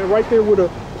Thursday, man. Right there where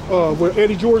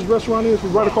Eddie George's restaurant is. We're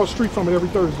right across the street from it every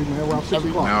Thursday, man. Around 6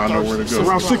 o'clock. Now I know where to go.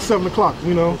 Around 6, 7 o'clock.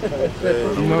 You know.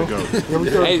 Every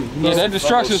Thursday. Hey, yeah, that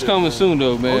destruction's coming soon,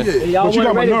 though, man. Y'all But you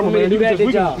got wasn't my ready for number, me to man. do You that, just-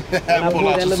 did y'all? When I pulled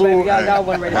that little baby, y'all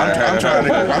wasn't ready for that.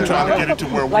 I'm trying to get it to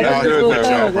where we Like all a here little with y'all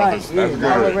thug, brothers. right? That's Yeah, I wasn't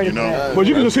good, ready you for know. that. But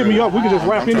you can just hit me up. We can just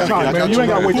rap anytime, man. You ain't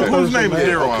got to wait till Whose Thursday, name is man.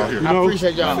 Daryl out here? I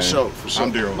appreciate y'all. For sure.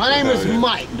 I'm Daryl. My name is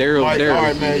Mike. Daryl. All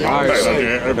right, man. Y'all All right.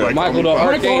 Everybody call Michael me the Pop.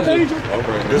 Archangel. This is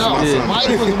my No, son. Mike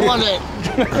was the one that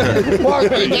parked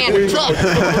they got the truck.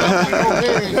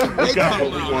 They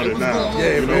come out.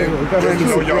 Yeah, man.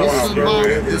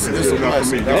 It's a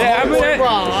blessing. Yeah, I mean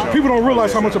that. People don't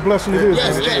realize how much a blessing it is.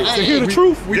 To hear the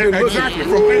truth, we've been exactly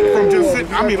from just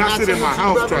sitting. I mean, I sit in my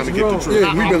house trying to get the truth.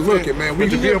 Yeah, we've been looking, man. We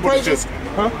to be able to just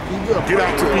get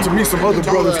out to meet some other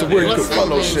brothers to where you can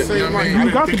follow shit. You know what I mean?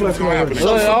 You got the blessing already.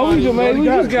 All we do, man, we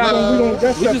just got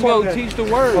we just go teach the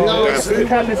word. I know what you're saying.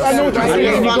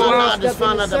 I just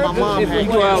found out that my mom had. You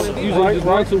go out usually just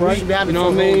once a week. You know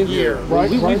what I mean?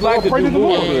 We like to pray do to the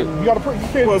Lord. more. You gotta pray. You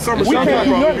can't. Well, some We can't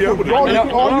do nothing. All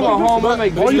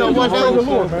you can do is pray to the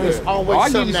Lord, man. There's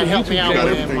always something that help me out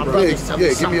with my brothers. Yeah,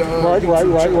 give me a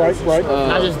Right.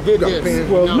 I just did this.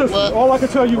 Well, listen, all I can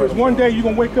tell you is one day you're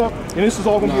gonna wake up and this is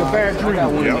all gonna be a bad dream.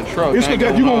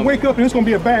 You're gonna wake up and it's gonna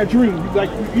be a bad dream. Like,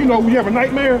 you know, we have a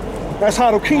nightmare. That's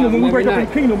how the kingdom, when we wake up in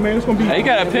the kingdom, man, it's gonna be. Hey, you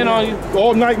got a pin on you?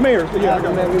 All nightmares. Yeah, I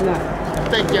got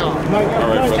Thank y'all.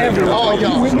 All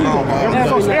y'all.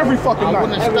 Every fucking night.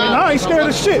 And I ain't scared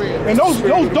of shit. And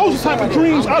those type of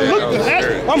dreams I'm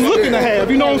looking to have.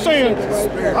 You know what I'm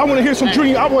saying? I want to hear some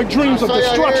dreams. I want dreams of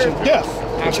destruction, death.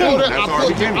 I'm going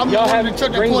to the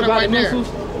truck that put it right there.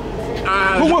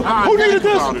 Who needed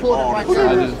this? Who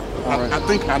needed this? I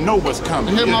think I know what's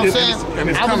coming. You hear what I'm saying? And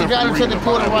it's I was coming got from into the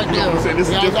portal right there. This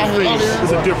is a different thing.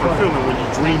 It's a different feeling when you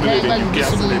dreaming it and you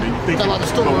guessing it and you thinking, but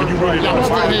when you really know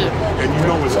about it and you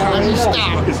know it's coming,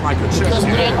 it's like a check. Because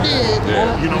what I did,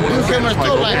 you know what I'm saying? It's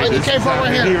like, you came from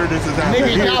right here. This is out Nigga,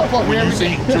 here. y'all fuck me When you every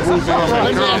see day. Jerusalem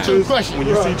Let me ask you a question. when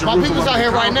you see My people's out here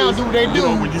right now do what they do.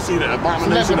 when you see the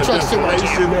abomination of Let me trust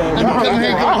desolation, Let me come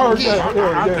here and I heard get that.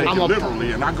 I take it literally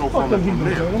and I go from it from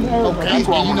there. Okay,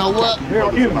 and you know what?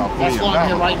 That's why I'm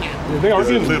here right now. They are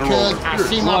in Because I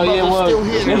see my brothers still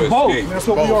here. It's both. That's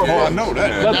what we are. Oh, I know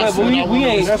that. But we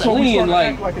ain't fleeing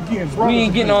like we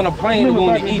ain't getting on a plane and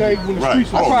going to Egypt. Right. I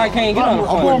probably can't get on a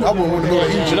plane. I wouldn't want to go to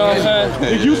Egypt. You know what I'm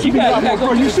saying? It used to be like that,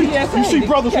 bro. You see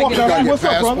brothers walking down. What's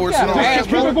up, brother?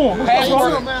 Keep it going.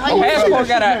 Passport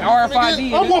got an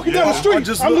RFID. I'm walking down the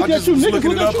street. I'm looking at you, niggas.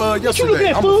 Looking it up What you yesterday.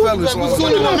 at, I'm fool? a felon, so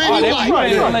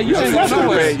You ain't going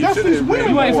nowhere. That's these women.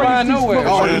 You ain't flying nowhere. I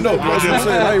already know, bro. I'm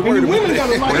saying, I ain't worried Women got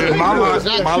a about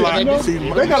lot. My life,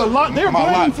 They got a lot. They're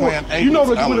blaming for it. You know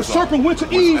that when the serpent went to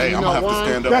Eve, hey, I'm gonna have to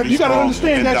stand up. you got to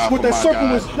understand that what that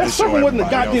serpent was. That serpent wasn't a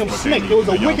goddamn snake. It was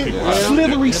a wicked,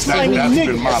 slithery, slimy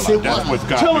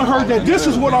nigga. Telling her that this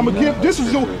is what I'm gonna give. This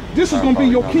is gonna be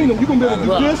your kingdom. You're gonna be able to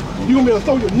do this. You're gonna be able to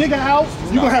throw your nigga out.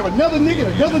 You're gonna have another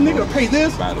nigga to pay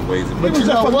this. It was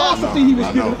a philosophy he was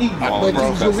giving Eve. But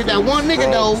you with that one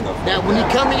nigga though, that when he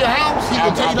come in your house, he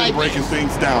gonna tell you like, breaking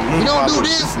things down. you don't do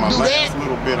this, do that.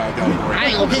 I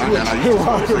ain't gonna pick with you.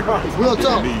 Real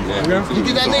talk. You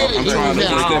get that nigga,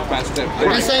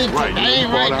 this ain't right. You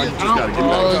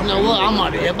know what? I'm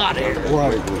out of here.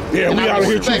 Right. Yeah, we out of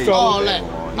here too, fella. All that.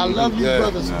 I love you,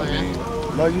 brothers,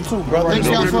 man. Love you too, brother. Thank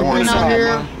y'all for being out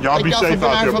here. Y'all be safe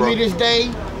out there, for bro. me this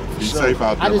day. Be safe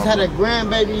out there. I just had a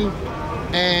grandbaby,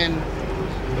 and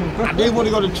I didn't want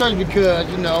to go to church because,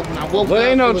 you know, when I woke up, Well,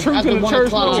 ain't no truth in the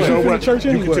church. You know what? You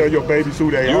can tell your babies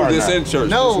who they are. You just in church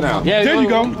No. now. Yeah, There you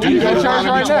go. You go to church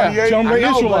right now. Tell them I they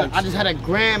know, but Israelites. I just had a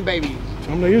grandbaby.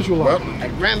 I'm the Israelite. A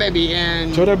grandbaby,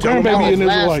 and Tell that grandbaby an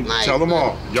Israelite. Tell them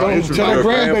all. Y'all Tell that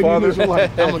grandbaby an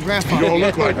Israelite. I'm a grandfather. You don't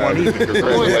look like one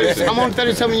either. I'm only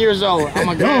 37 years old. I'm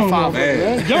a grandfather.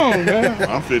 Young, man.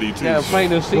 I'm 52. Yeah, plain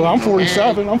to see. Well, I'm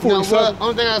 47. I'm 47. You know what?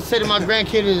 Only thing I say to my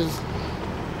grandkid is,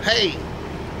 hey,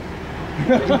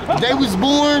 they was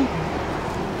born,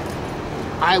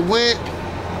 I went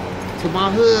to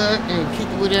my hood and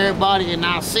kicked it with everybody, and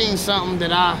I seen something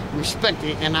that I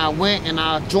respected, and I went and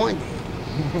I joined it.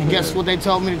 And guess what they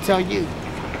told me to tell you?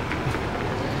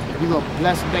 You're a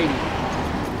blessed baby.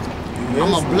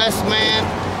 I'm a blessed man,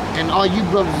 and all you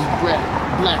brothers is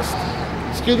blessed.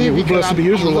 Excuse me, Yeah, we because blessed to be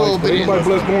Israelites. Everybody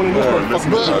blessed born in this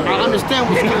motherfucker. But I understand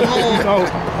what's going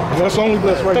on. No, that's only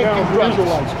blessed right now. We're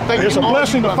Israelites. It's a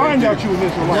blessing to find out you an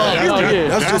Israelite.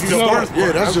 That's just the start.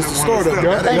 Yeah, that's just the start of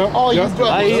it. Thank all you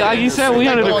brothers. Like you said, we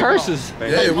under the curses.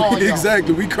 Yeah,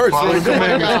 exactly. We curse. Follow the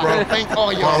commandments, bro. Thank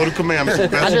all y'all. Follow the commandments as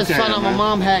best I just you can, found out my man.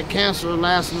 mom had cancer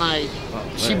last night.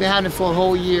 She been having it for a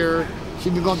whole year. She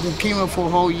been going through chemo for a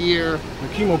whole year. The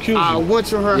chemo kills I you. went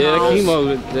to her Yeah, the house.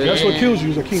 chemo. That's what kills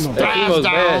you is a chemo. That chemo's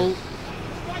bad.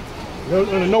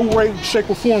 In no way, shape,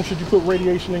 or form should you put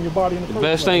radiation in your body in the first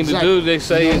Best place. thing to do, they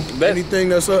say, best. Anything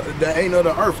that ain't of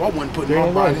the earth, I wouldn't put in my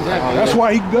Damn body.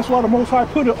 right. That's why the Most High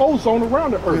put an ozone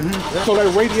around the earth, so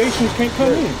that radiation can't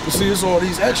come in. But see, it's all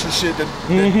these extra shit that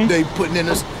they putting in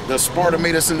us the Sparta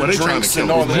made us in the Well, they trying drinks to and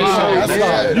kill all us.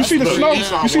 that. You see the snow?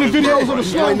 You see the videos of the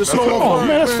snow? The snow. Oh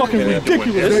man, that's fucking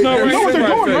ridiculous. You know what they're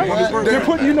doing, right? They're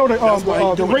putting, you know, the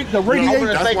radiation,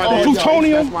 the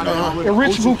plutonium,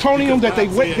 enriched plutonium that they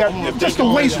just the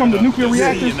waste from the nuclear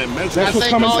reactors. That's what's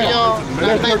coming out.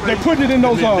 They're putting it in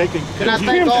those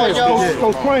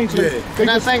those planes. Can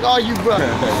I thank all you brothers?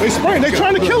 They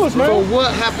trying to kill us, man. So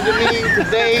what happened to me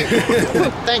today?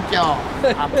 Thank y'all.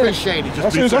 I appreciate it.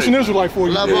 That's an Israelite for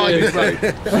you. Love all you brothers.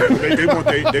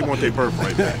 They want their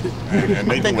birthright back. And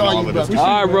they doing all of this.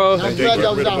 All right, bro. And they get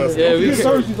rid of us. Yeah,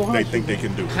 they think they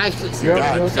can do. God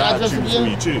chooses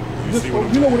me too.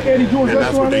 You know what Eddie George and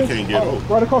that's what restaurant they is? can't get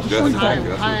over. Right across the street.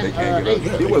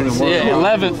 Yeah,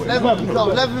 11th.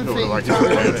 11th feet. Like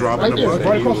it's dropping the bucket.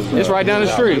 Right across the street. It's right down the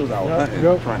street. Yep.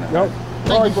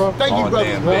 Thank you, bro.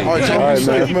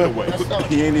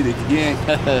 He ain't even. You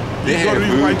go to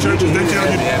these white churches,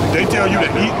 they tell you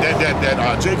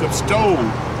that Jacob stole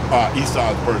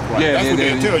Esau's birthright. Yeah, that's what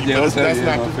they tell you. Yeah, That's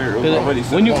not the fair.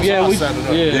 When you, set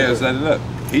it up.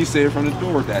 He said from the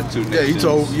door that two nations.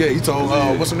 He told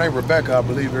what's her name, Rebecca, I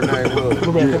believe her name was.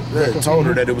 Told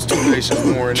her that it was 2 nations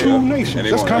born. 2 nations.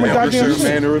 That's common goddamn sense.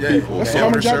 Manner of people. That's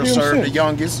common goddamn served the sense.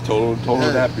 youngest. Told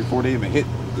her that before they even hit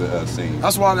the scene.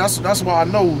 That's why I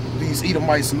know these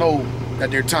Edomites know that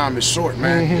their time is short,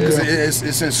 man. Because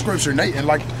it's in scripture, and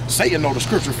like Satan know the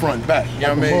scripture front and back. You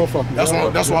know what I mean?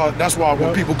 That's why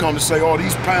when people come to say, "Oh,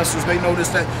 these pastors, they know this,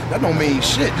 that don't mean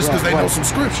shit." Just because they know some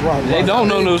scripture. They don't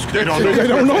know no scripture. They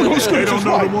don't know no scripture. They don't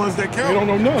know the ones that count. They don't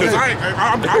know none. Because I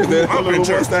grew up in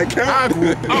church. I grew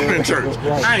up in church.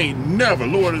 I ain't never,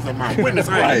 Lord is my witness,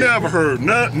 I ain't never heard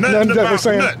nothing about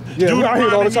nothing. Yeah, I hear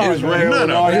it all the time. I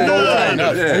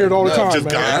hear it all the time. Just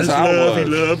God's love, He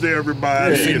loves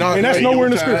everybody. And that's nowhere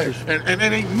in the scriptures. And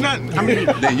it ain't nothing. I mean,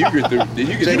 then you get through.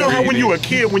 You know how when you a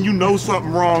kid, when you know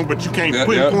something wrong, but you can't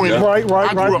pinpoint it. Right.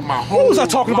 I grew up my whole What was I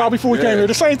talking about before we came here?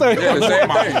 The same thing. Yeah, the same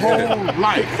my thing. whole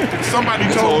life. Somebody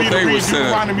told me to read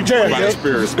Deuteronomy 28.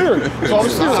 Spirit.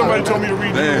 Somebody told me to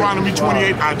read Deuteronomy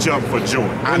 28. I jumped for joy.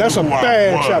 And that's a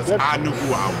bad chapter. I knew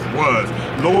who I was.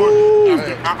 Lord,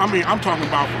 I mean, I'm talking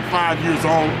about from 5 years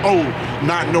old,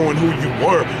 not knowing who you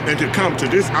were, and to come to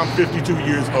this, I'm 52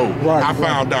 years old. I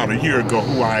found out a year ago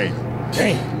who I am.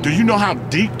 Damn. Do you know how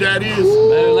deep that is?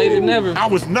 Better late than never. I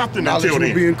was nothing until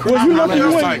then. Well, you lucky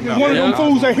you ain't one of them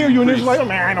fools that hear you and it's like, oh,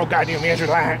 man, I ain't no goddamn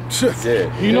Israelite.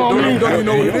 You know what I mean? Don't even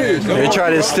know what it is. They try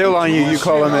to steal on you, you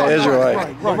call them an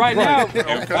Israelite. But right now,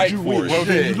 Fight for it. Well,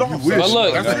 then you lost. but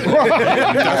look,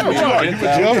 That's what you are. You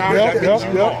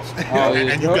Yep.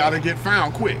 and you gotta get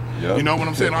found quick. You know what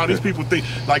I'm saying? All these people think,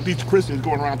 like these Christians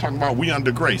going around talking about we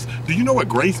under grace. Do you know what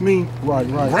grace means? Right.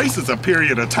 Grace is a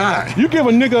period of time. You give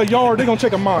a nigga a yard, they gonna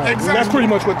take a mile. Exactly. That's pretty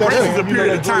much what that is. Grace is a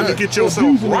period of time to get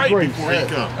yourself right before he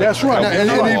comes. That's right. And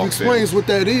it explains what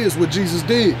that is, what Jesus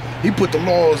did. He put the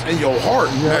laws in your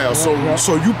heart now, so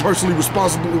you personally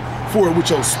responsible for it with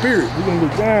your spirit. We're gonna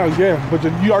look down, but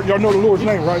y'all know the Lord's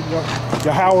name, right?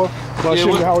 Yahweh,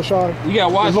 Yahweh Shai. you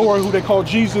gotta watch the Lord who they call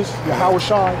Jesus, Yahweh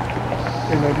Shai,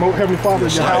 and the Heavenly Father,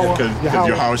 Yahweh. Because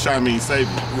Yahweh Shai means Savior.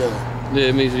 Yeah,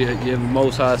 it means you have the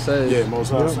Most High saved. Yeah,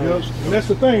 most high. And that's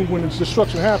the thing, when the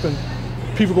destruction happens,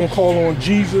 people gonna call on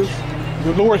Jesus.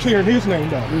 The Lord's hearing His name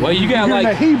though. Well, you got like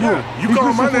that Hebrew. You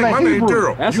call my name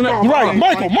Daryl. That's Right,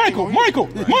 Michael.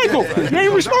 You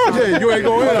ain't responding. You ain't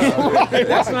going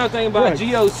That's another thing about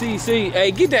GOCC.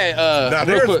 Hey, get that.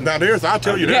 Now there's. I'll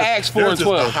tell you that. Acts 4 and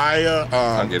 12. Ahia,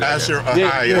 Asher,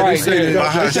 Ahia.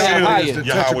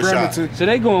 Yahweh. So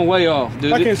they going way off,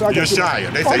 dude.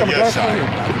 Yeshaya. They say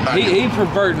Yeshaya. He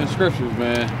perverting the scriptures,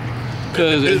 man.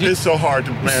 Because it's so hard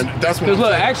to, man. That's what. Because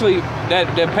look, actually,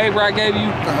 that paper I gave you,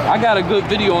 I got a good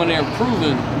video on there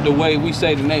proving the way we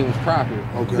say the name was proper.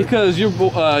 Okay. Because you're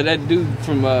that dude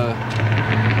from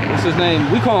what's his name?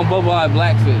 We call him Bubble-Eyed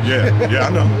Blackfish. Yeah, I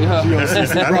know. Yeah. I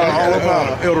know all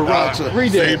about Elder Rocha.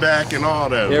 Read that. Sayback and all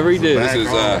that. Yeah, read that. This is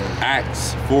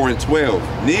Acts 4 and 12.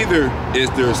 Neither is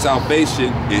there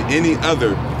salvation in any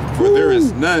other, for there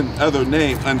is none other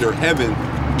name under heaven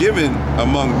given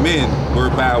among men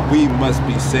whereby we must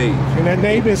be saved. And that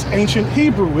name is ancient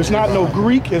Hebrew. It's not no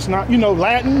Greek. It's not,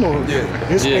 Latin or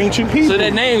it's ancient Hebrew. So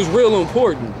that name's real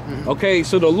important. Okay,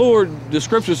 so the Lord, the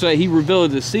scriptures say He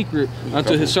revealed the secret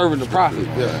unto His servant the prophet.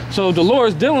 So the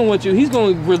Lord's dealing with you. He's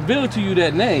going to reveal to you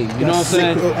that name. You know what I'm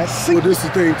saying? Well, this is the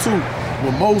thing too.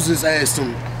 When Moses asked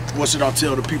him, what should I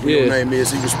tell the people your name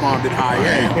is? He responded, I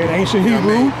am. In ancient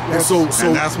Hebrew. And so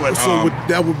that's what,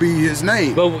 that would be his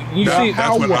name. But you see,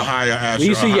 that's what Ahia Asher.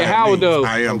 You see Yahweh though.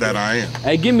 I am that I am.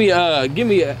 Hey, give me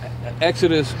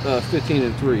Exodus 15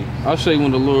 and 3. I'll show you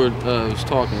when the Lord was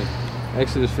talking.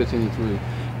 Exodus 15 and 3.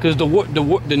 Because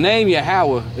the name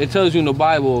Yahweh, it tells you in the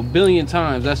Bible a billion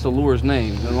times that's the Lord's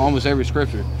name in almost every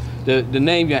scripture. The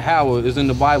name Yahweh is in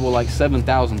the Bible like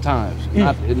 7,000 times. It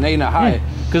ain't Ahia.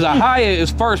 Because Ahia is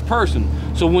first person.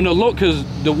 So when because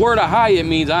the word Ahia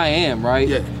means I am, right?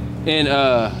 Yeah. And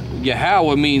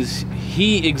Yahweh means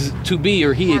to be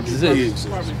or he exists.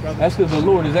 That's because the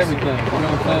Lord is everything. You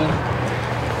know what I'm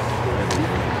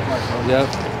saying?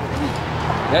 Yep.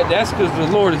 That's because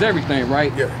the Lord is everything,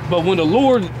 right? Yeah. But when the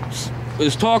Lord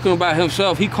is talking about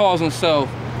himself, he calls himself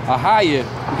Ahia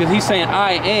because he's saying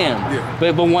I am. Yeah.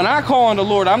 But when I call on the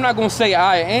Lord, I'm not gonna say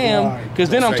I am because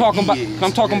then I'm talking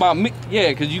about me. Yeah,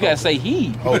 because you gotta say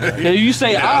he. Okay. You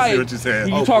say I,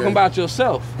 you're talking about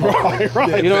yourself. Right.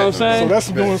 You know what I'm saying? So that's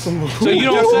doing some. So you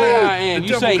don't say I am.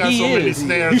 You say he is.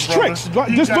 He's tricks.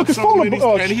 This book is full of.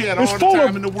 And he had all the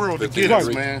time in the world to get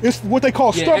us, man. It's what they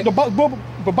call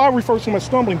the Bible refers to them as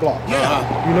stumbling blocks.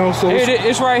 Yeah. You know, so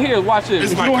it's right here. Watch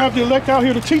this. If you don't have the elect out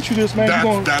here to teach you this, man,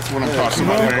 that's what I'm talking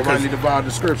about, man. Because you divide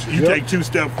the scripture. You take 2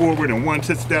 steps forward and 1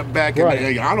 step back, and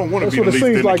hey, I don't want to be the least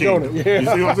in the kingdom. You see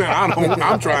what I'm saying?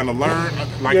 I'm trying to learn.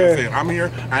 Like I said, I'm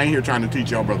here. I ain't here trying to teach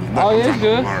y'all brothers nothing. Oh, yeah, I'm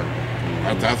trying to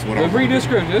learn. That's what I'm. Read this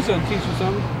scripture. This will teach you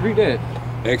something. Read that.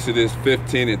 Exodus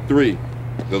 15:3.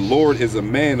 The Lord is a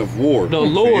man of war. The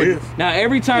Lord. Now,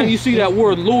 every time you see that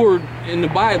word Lord in the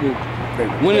Bible,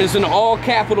 when it's in all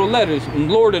capital letters,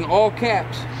 and Lord in all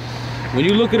caps, when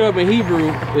you look it up in Hebrew,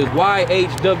 it's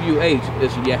YHWH.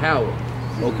 It's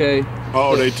Yahweh. Okay?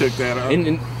 Oh, they took that out?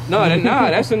 No,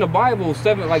 that's in the Bible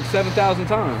 7,000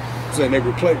 times. Saying they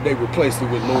replaced it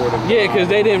with Lord. Yeah, because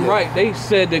they didn't write. They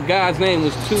said that God's name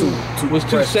was too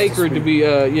sacred to be.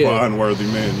 For unworthy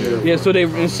men. Yeah. So they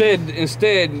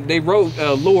instead they wrote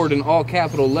Lord in all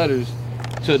capital letters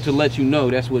to let you know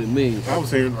that's what it means. I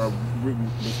was hearing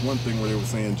this one thing where they were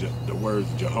saying the words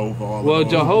Jehovah.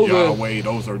 Jehovah, Yahweh,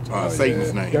 those are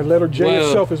Satan's names. That letter J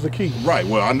itself is the key. Right.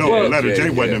 Well, I know the letter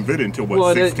J wasn't invented until what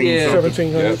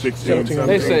 1700.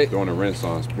 They say during the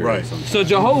Renaissance period. Right. So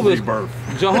Jehovah's close,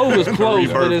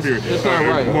 but it's not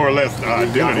right. More or less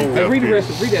identity. Read that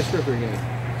scripture again.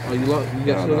 Oh, you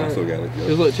got I still got it.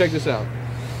 Just look, check this out.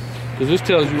 Because this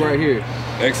tells you right here.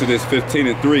 Exodus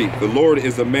 15:3. The Lord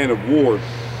is a man of war.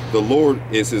 The Lord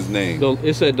is his name.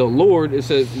 It said the Lord. It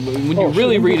says when you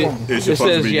really read it, it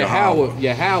says Yahweh.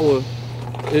 Yahweh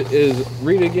is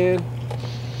read it again.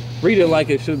 Read it like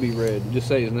it should be read. Just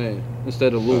say his name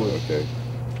instead of Lord. Okay.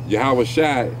 Yahweh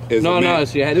Shai is a man.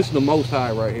 This is the Most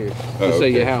High right here. Just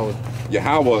say Yahweh.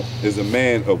 Yahweh is a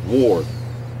man of war.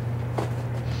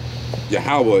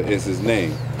 Yahweh is his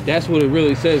name. That's what it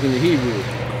really says in the Hebrew.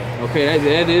 Okay,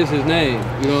 that is his name.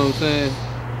 You know what I'm saying?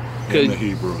 In the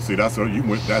Hebrew. See, that's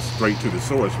straight to the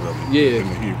source, really. Yeah. In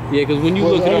the Hebrew. Yeah, because when you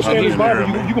look it up in the Bible,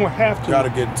 you're gonna have to. Gotta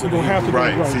get to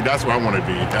right. See, that's what I want to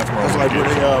be. That's like when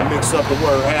they mix up the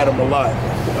word Adam a lot.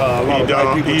 A lot of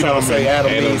white people try to say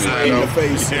Adam means in the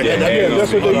face. Yeah,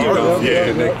 that's what they do.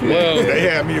 Well, they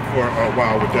had me for a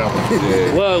while with that one.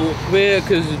 Yeah. Well,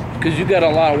 because you got a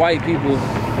lot of white people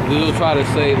who'll try to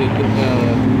say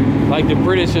that. Like the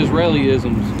British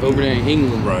Israelisms over there in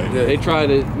England, right? Yeah. They try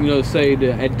to, say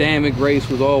the Adamic race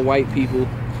was all white people,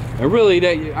 and really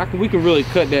we can really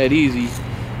cut that easy,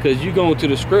 because you go into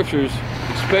the scriptures,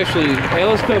 especially. Hey,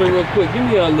 let's cut it real quick. Give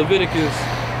me Leviticus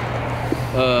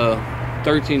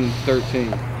 13:13.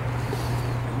 You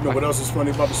know what else is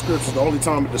funny about the scriptures? The only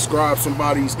time it describes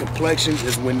somebody's complexion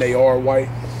is when they are white.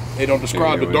 They don't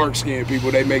describe the dark-skinned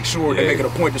people. They make sure they make it a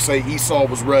point to say Esau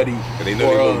was ruddy. And they know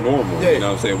they look normal. You know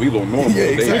what I'm saying? We look normal. Yeah,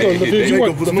 exactly.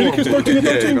 Leviticus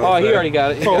 13:13. Oh, he already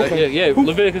got it. Yeah,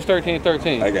 Leviticus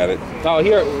 13:13. I got it. Oh,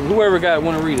 here, whoever got it,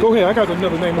 want to read it. Go ahead. I got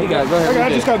another name. Go ahead. I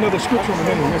just got another scripture on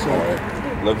the name. That's all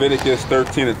right. Leviticus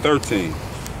 13:13.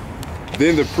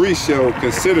 Then the priest shall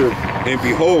consider, and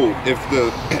behold, if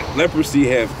the leprosy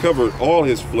have covered all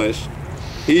his flesh,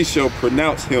 he shall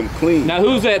pronounce him clean. Now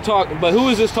who's that talking? But who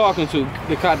is this talking to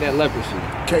that caught that leprosy?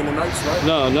 Canaanites, right?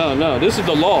 No. This is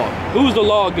the law. Who was the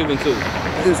law given to?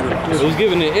 Israel. It was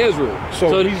given to Israel.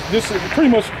 So this is pretty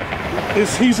much.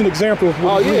 He's an example of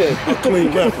what a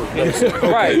clean leper.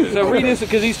 Right. So read this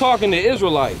because he's talking to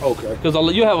Israelites. Okay. Because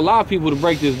you have a lot of people to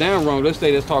break this down wrong. Let's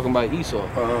say that's talking about Esau.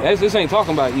 This ain't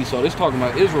talking about Esau. This talking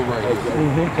about Israel right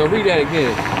here. So read that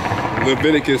again.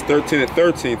 Leviticus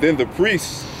 13:13. Then the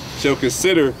priests shall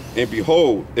consider, and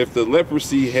behold, if the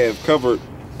leprosy have covered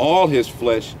all his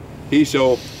flesh, he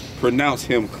shall pronounce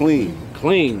him clean.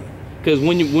 Clean. Because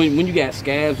when you got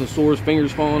scabs and sores,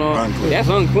 fingers falling off, that's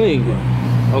unclean.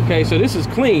 Okay, so this is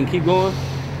clean. Keep going.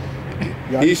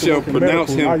 He shall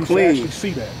pronounce him clean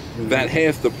see that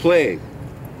hath the plague.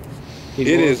 It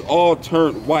is all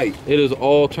turned white. It is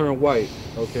all turned white.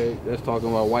 Okay, that's talking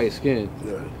about white skin.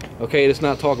 Yeah. Okay, it's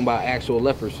not talking about actual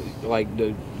leprosy, like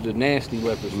the nasty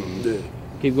leprosy. Yeah.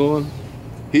 Keep going.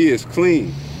 He is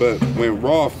clean, but when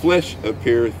raw flesh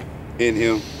appeareth in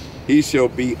him, he shall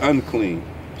be unclean.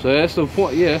 So that's the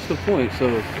point. Yeah, that's the point.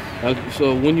 So,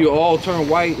 so when you all turn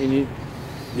white and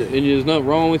there's nothing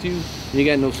wrong with you, you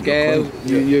got no scabs,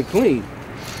 you're clean.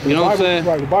 You know what I'm saying?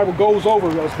 Right. The Bible goes over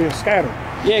us being scattered.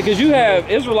 Yeah, because you have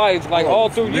Israelites like all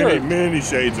through Europe. Many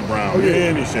shades of brown.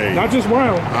 Many shades. Not just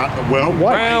brown. Well,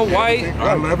 brown, white.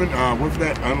 Unleavened. What's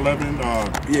that? Unleavened.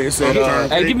 Yeah, it said.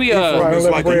 Hey, give me Ephraim is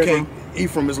like a cake.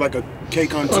 Ephraim is like a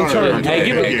cake unturned. Hey,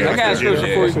 give me. I got a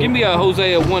scripture for you. Give me a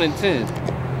Hosea 1 and 10.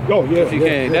 Oh yeah. If you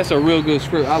can. That's a real good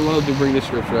script. I love to bring this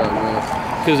scripture out,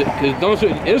 man. Because don't you?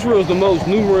 Israel's the most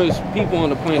numerous people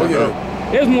on the planet. Earth.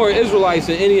 There's more Israelites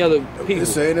than any other people.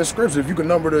 It's saying in scripture, if you can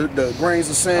number the grains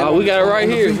of sand. Oh, we got it right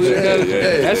here.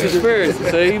 That's the spirit.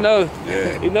 So you know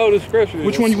the scripture.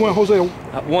 Which one you want, Hosea?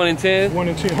 1 and 10. 1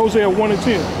 and 10. Hosea 1 and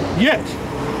 10. Yet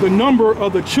the number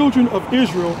of the children of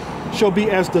Israel shall be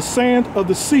as the sand of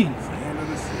the sea,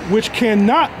 which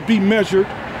cannot be measured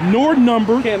nor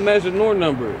numbered. Can't measure nor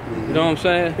number. You know what I'm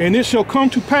saying? And it shall come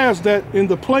to pass that in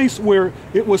the place where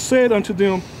it was said unto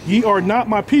them, ye are not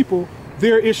my people,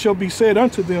 there it shall be said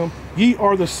unto them, ye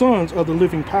are the sons of the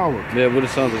living power. Yeah, we're the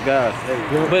sons of God.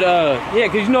 But yeah,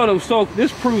 because you know them. So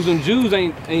this proves them Jews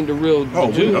ain't the real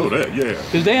Jews. We know that, yeah.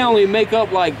 Because they only make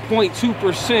up like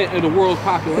 0.2% of the world's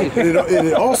population.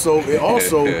 it also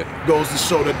goes to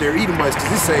show that they're Edomites, because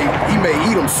he say he may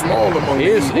eat them small among them.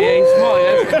 He ain't small.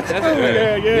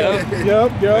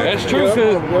 Yep. That's true,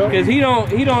 because he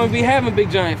don't be having big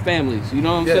giant families. You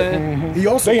know what I'm saying? He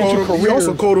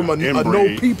also called them a no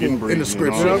people in the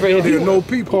scripture. They're no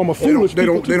people.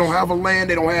 They don't have a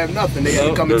land. They don't have nothing. They have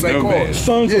to come and take off.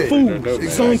 Sons of fools. Exactly.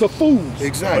 Sons of fools.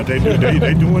 Exactly. But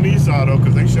they doing Esau though,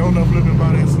 because they showing up living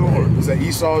by that sword. Is that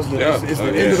Esau is the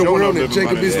end of the world, and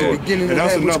Jacob is the beginning of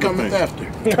that which cometh after.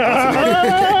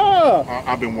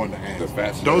 I've been wanting to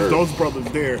ask. Those brothers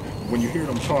there, when you hear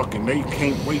them talking, they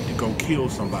can't wait to go kill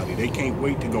somebody. They can't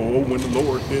wait to go, oh, when the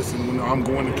Lord this and when I'm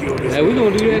going to kill this. Hey, we're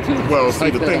going to do that too. Well, see,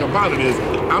 the thing about it is,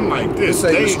 I'm like this.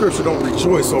 The scripture don't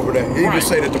rejoice over that. It even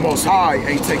say that the Most High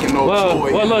ain't taking no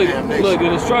joy. Well, look, the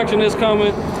destruction is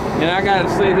coming, and I got to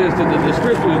say this, that the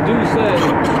scriptures do say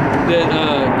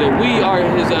that we are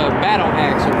his battle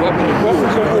axe or weapon of war.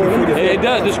 And it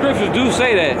does. The scriptures do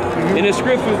say that, and the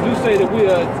scriptures do say that we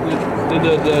are the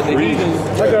heathens.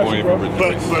 I got you, bro.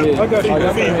 But I got you.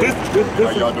 See, this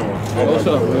How y'all doing? What's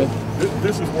up, man?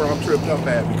 This is where I'm tripped up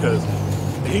at, because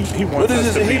he wants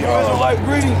us to be like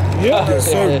greeting? Yeah. as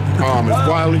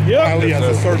wily as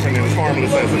a serpent and as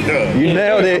harmless as a dove. You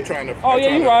nailed it. Oh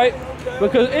yeah, you're right.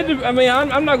 Because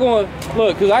I'm not going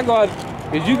look, because I go out,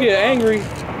 because you get angry.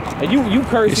 And you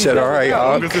curse. He said, all right,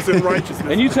 It's in righteousness.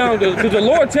 and you tell him, because the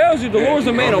Lord tells you the Lord's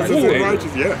a man of war.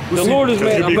 The Lord is a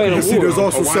man of war. See, there's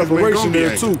also separation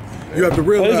there too. You have to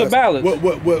realize There's a balance.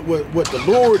 What the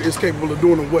Lord is capable of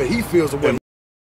doing and what he feels and what